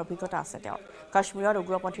উভতি অহাৰ অভিজ্ঞতা আছে তেওঁৰ কাশ্মীৰত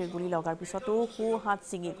উগ্ৰপন্থীৰ গুলী লগাৰ পিছতো হাত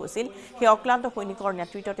ছিঙি গৈছিল সেই অক্লান্ত সৈনিকৰ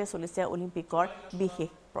নেতৃত্বতে চলিছে অলিম্পিকৰ বিশেষ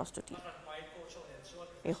প্ৰস্তুতি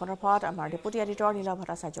এই সন্দৰ্ভত আমাৰ ডেপুটি এডিটৰ নীলা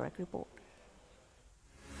ভট্টাচাৰ্যৰ এক ৰিপৰ্ট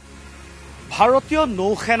ভাৰতীয়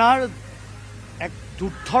নৌসেনাৰ এক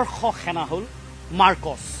দুৰ্ধৰ্ষ সেনা হ'ল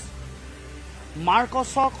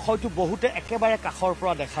মাৰ্কছক হয়তো বহুতে একেবাৰে কাষৰ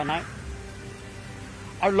পৰা দেখা নাই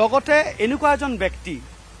আৰু লগতে এনেকুৱা এজন ব্যক্তি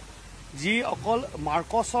যি অকল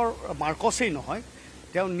মাৰ্কছেই নহয়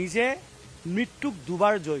তেওঁ নিজে মৃত্যুক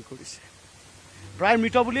দুবাৰ জয় কৰিছে প্ৰায়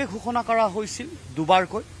মৃত বুলিয়ে ঘোষণা কৰা হৈছিল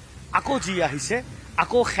দুবাৰকৈ আকৌ জি আহিছে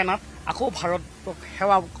আকৌ সেনাত আকৌ ভাৰতক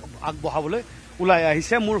সেৱা আগবঢ়াবলৈ ওলাই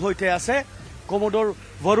আহিছে মোৰ সৈতে আছে কমোডৰ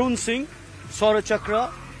ভৰুণ সিং সৌৰচক্ৰ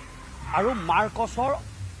আৰু মাৰ্কছৰ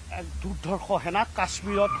এক দুৰ্ধৰ্ষ সেনা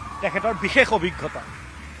কাশ্মীৰত তেখেতৰ বিশেষ অভিজ্ঞতা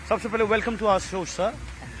सबसे पहले welcome to our show sir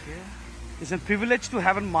It's a privilege to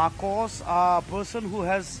have a Marcos, a person who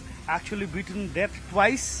has actually beaten death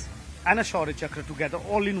twice and a Saurachakra together,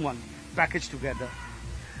 all in one package together.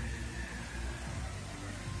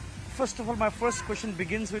 First of all, my first question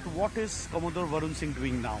begins with what is Commodore Varun Singh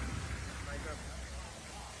doing now?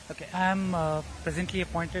 Okay, I am presently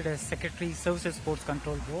appointed as Secretary Services Sports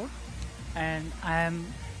Control Board, and I am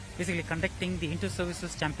basically conducting the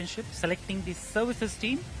Inter-Services Championship, selecting the services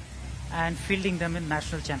team and fielding them in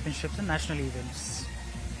national championships and national events.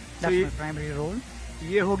 That's my primary role.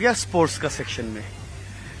 ये हो गया sports का section में,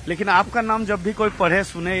 लेकिन आपका नाम जब भी कोई पढ़े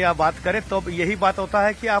सुने या बात करे तो यही बात होता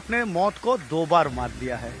है कि आपने मौत को 2 बार मार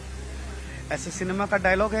दिया है। ऐसे सिनेमा का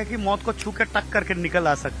डायलॉग है कि मौत को छू के टक करके निकल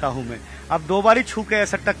आ सकता हूं मैं, अब 2 बार ही छू के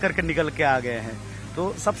ऐसा टक करके निकल के आ गए हैं। तो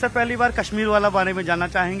सबसे पहली बार कश्मीर वाला बारे में जानना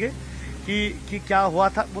चाहेंगे कि क्या हुआ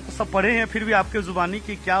था। वो तो सब पढ़े हैं, फिर भी आपके जुबानी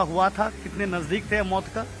कि क्या हुआ था, कितने नजदीक थे मौत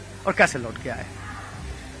का और कैसे लौट के आए।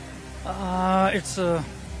 It's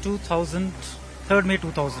 3rd May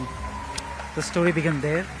 2000. The story began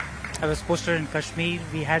there. I was posted in Kashmir.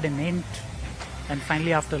 We had an end, and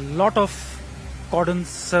finally, after a lot of cordon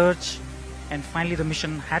search, and finally the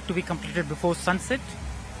mission had to be completed before sunset.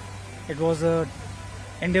 It was a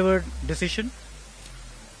endeavored decision.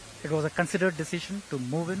 It was a considered decision to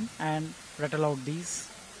move in and rattle out these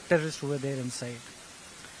terrorists who were there inside.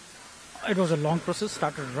 It was a long process,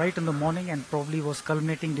 started right in the morning and probably was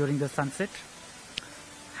culminating during the sunset.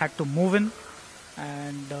 Had to move in,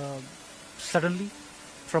 and suddenly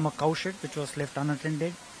from a cow shed which was left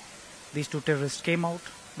unattended, these 2 terrorists came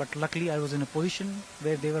out, but luckily I was in a position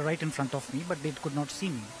where they were right in front of me, but they could not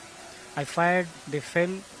see me. I fired, they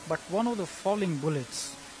fell, but one of the falling bullets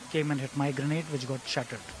came and hit my grenade, which got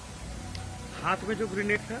shattered. हाथ में जो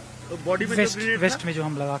grenade था, body में जो grenade था, waste में जो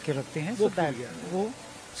हम लगा के रखते हैं, वो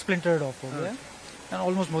splintered off हो गया, and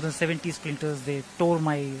almost more than 70 splinters. They tore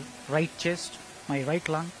my right chest, my right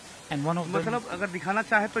lung, and one of them. मतलब अगर दिखाना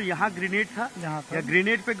चाहे तो यहाँ ग्रेनेड था, या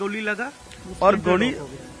ग्रेनेड पे गोली लगा और गोली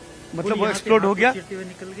मतलब वो एक्सप्लोड हो गया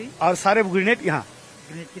निकल गई और सारे ग्रेनेड यहाँ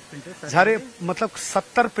ग्रेनेड की स्प्लिंटर सारे मतलब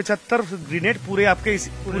 70-75 ग्रेनेड पूरे आपके इस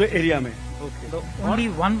पूरे एरिया में। The only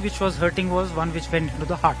one which was hurting was one which went into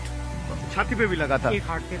the heart. छाती पे भी लगा था, एक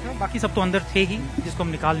हार्ट पे था, बाकी सब तो अंदर थे ही जिसको हम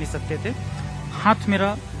निकाल नहीं सकते थे। हाथ मेरा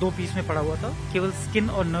 2 पीस में पड़ा हुआ था, केवल स्किन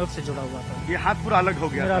और नर्व से जुड़ा हुआ था। ये हाथ पूरा अलग हो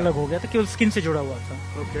गया, मेरा अलग हो गया था, केवल स्किन से जुड़ा हुआ था।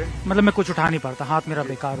 मतलब मैं कुछ उठा नहीं पाता, हाथ मेरा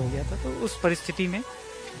बेकार हो गया था। तो उस परिस्थिति में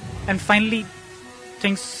and finally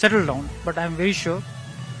things settle down. But I'm very sure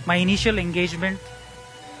my initial engagement.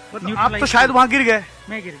 आप तो शायद वहाँ गिर गए.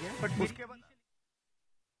 मैं गिर गया, but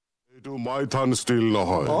এইটো মাইথান ষ্টিল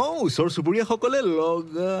নহয়। ওচৰ চুবুৰীয়াসকলে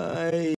লগাই